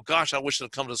people go, gosh, I wish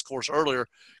I'd come to this course earlier,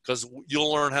 because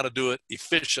you'll learn how to do it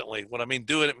efficiently. What I mean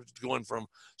doing it, going from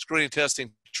screening,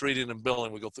 testing, treating, and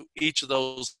billing, we go through each of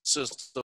those systems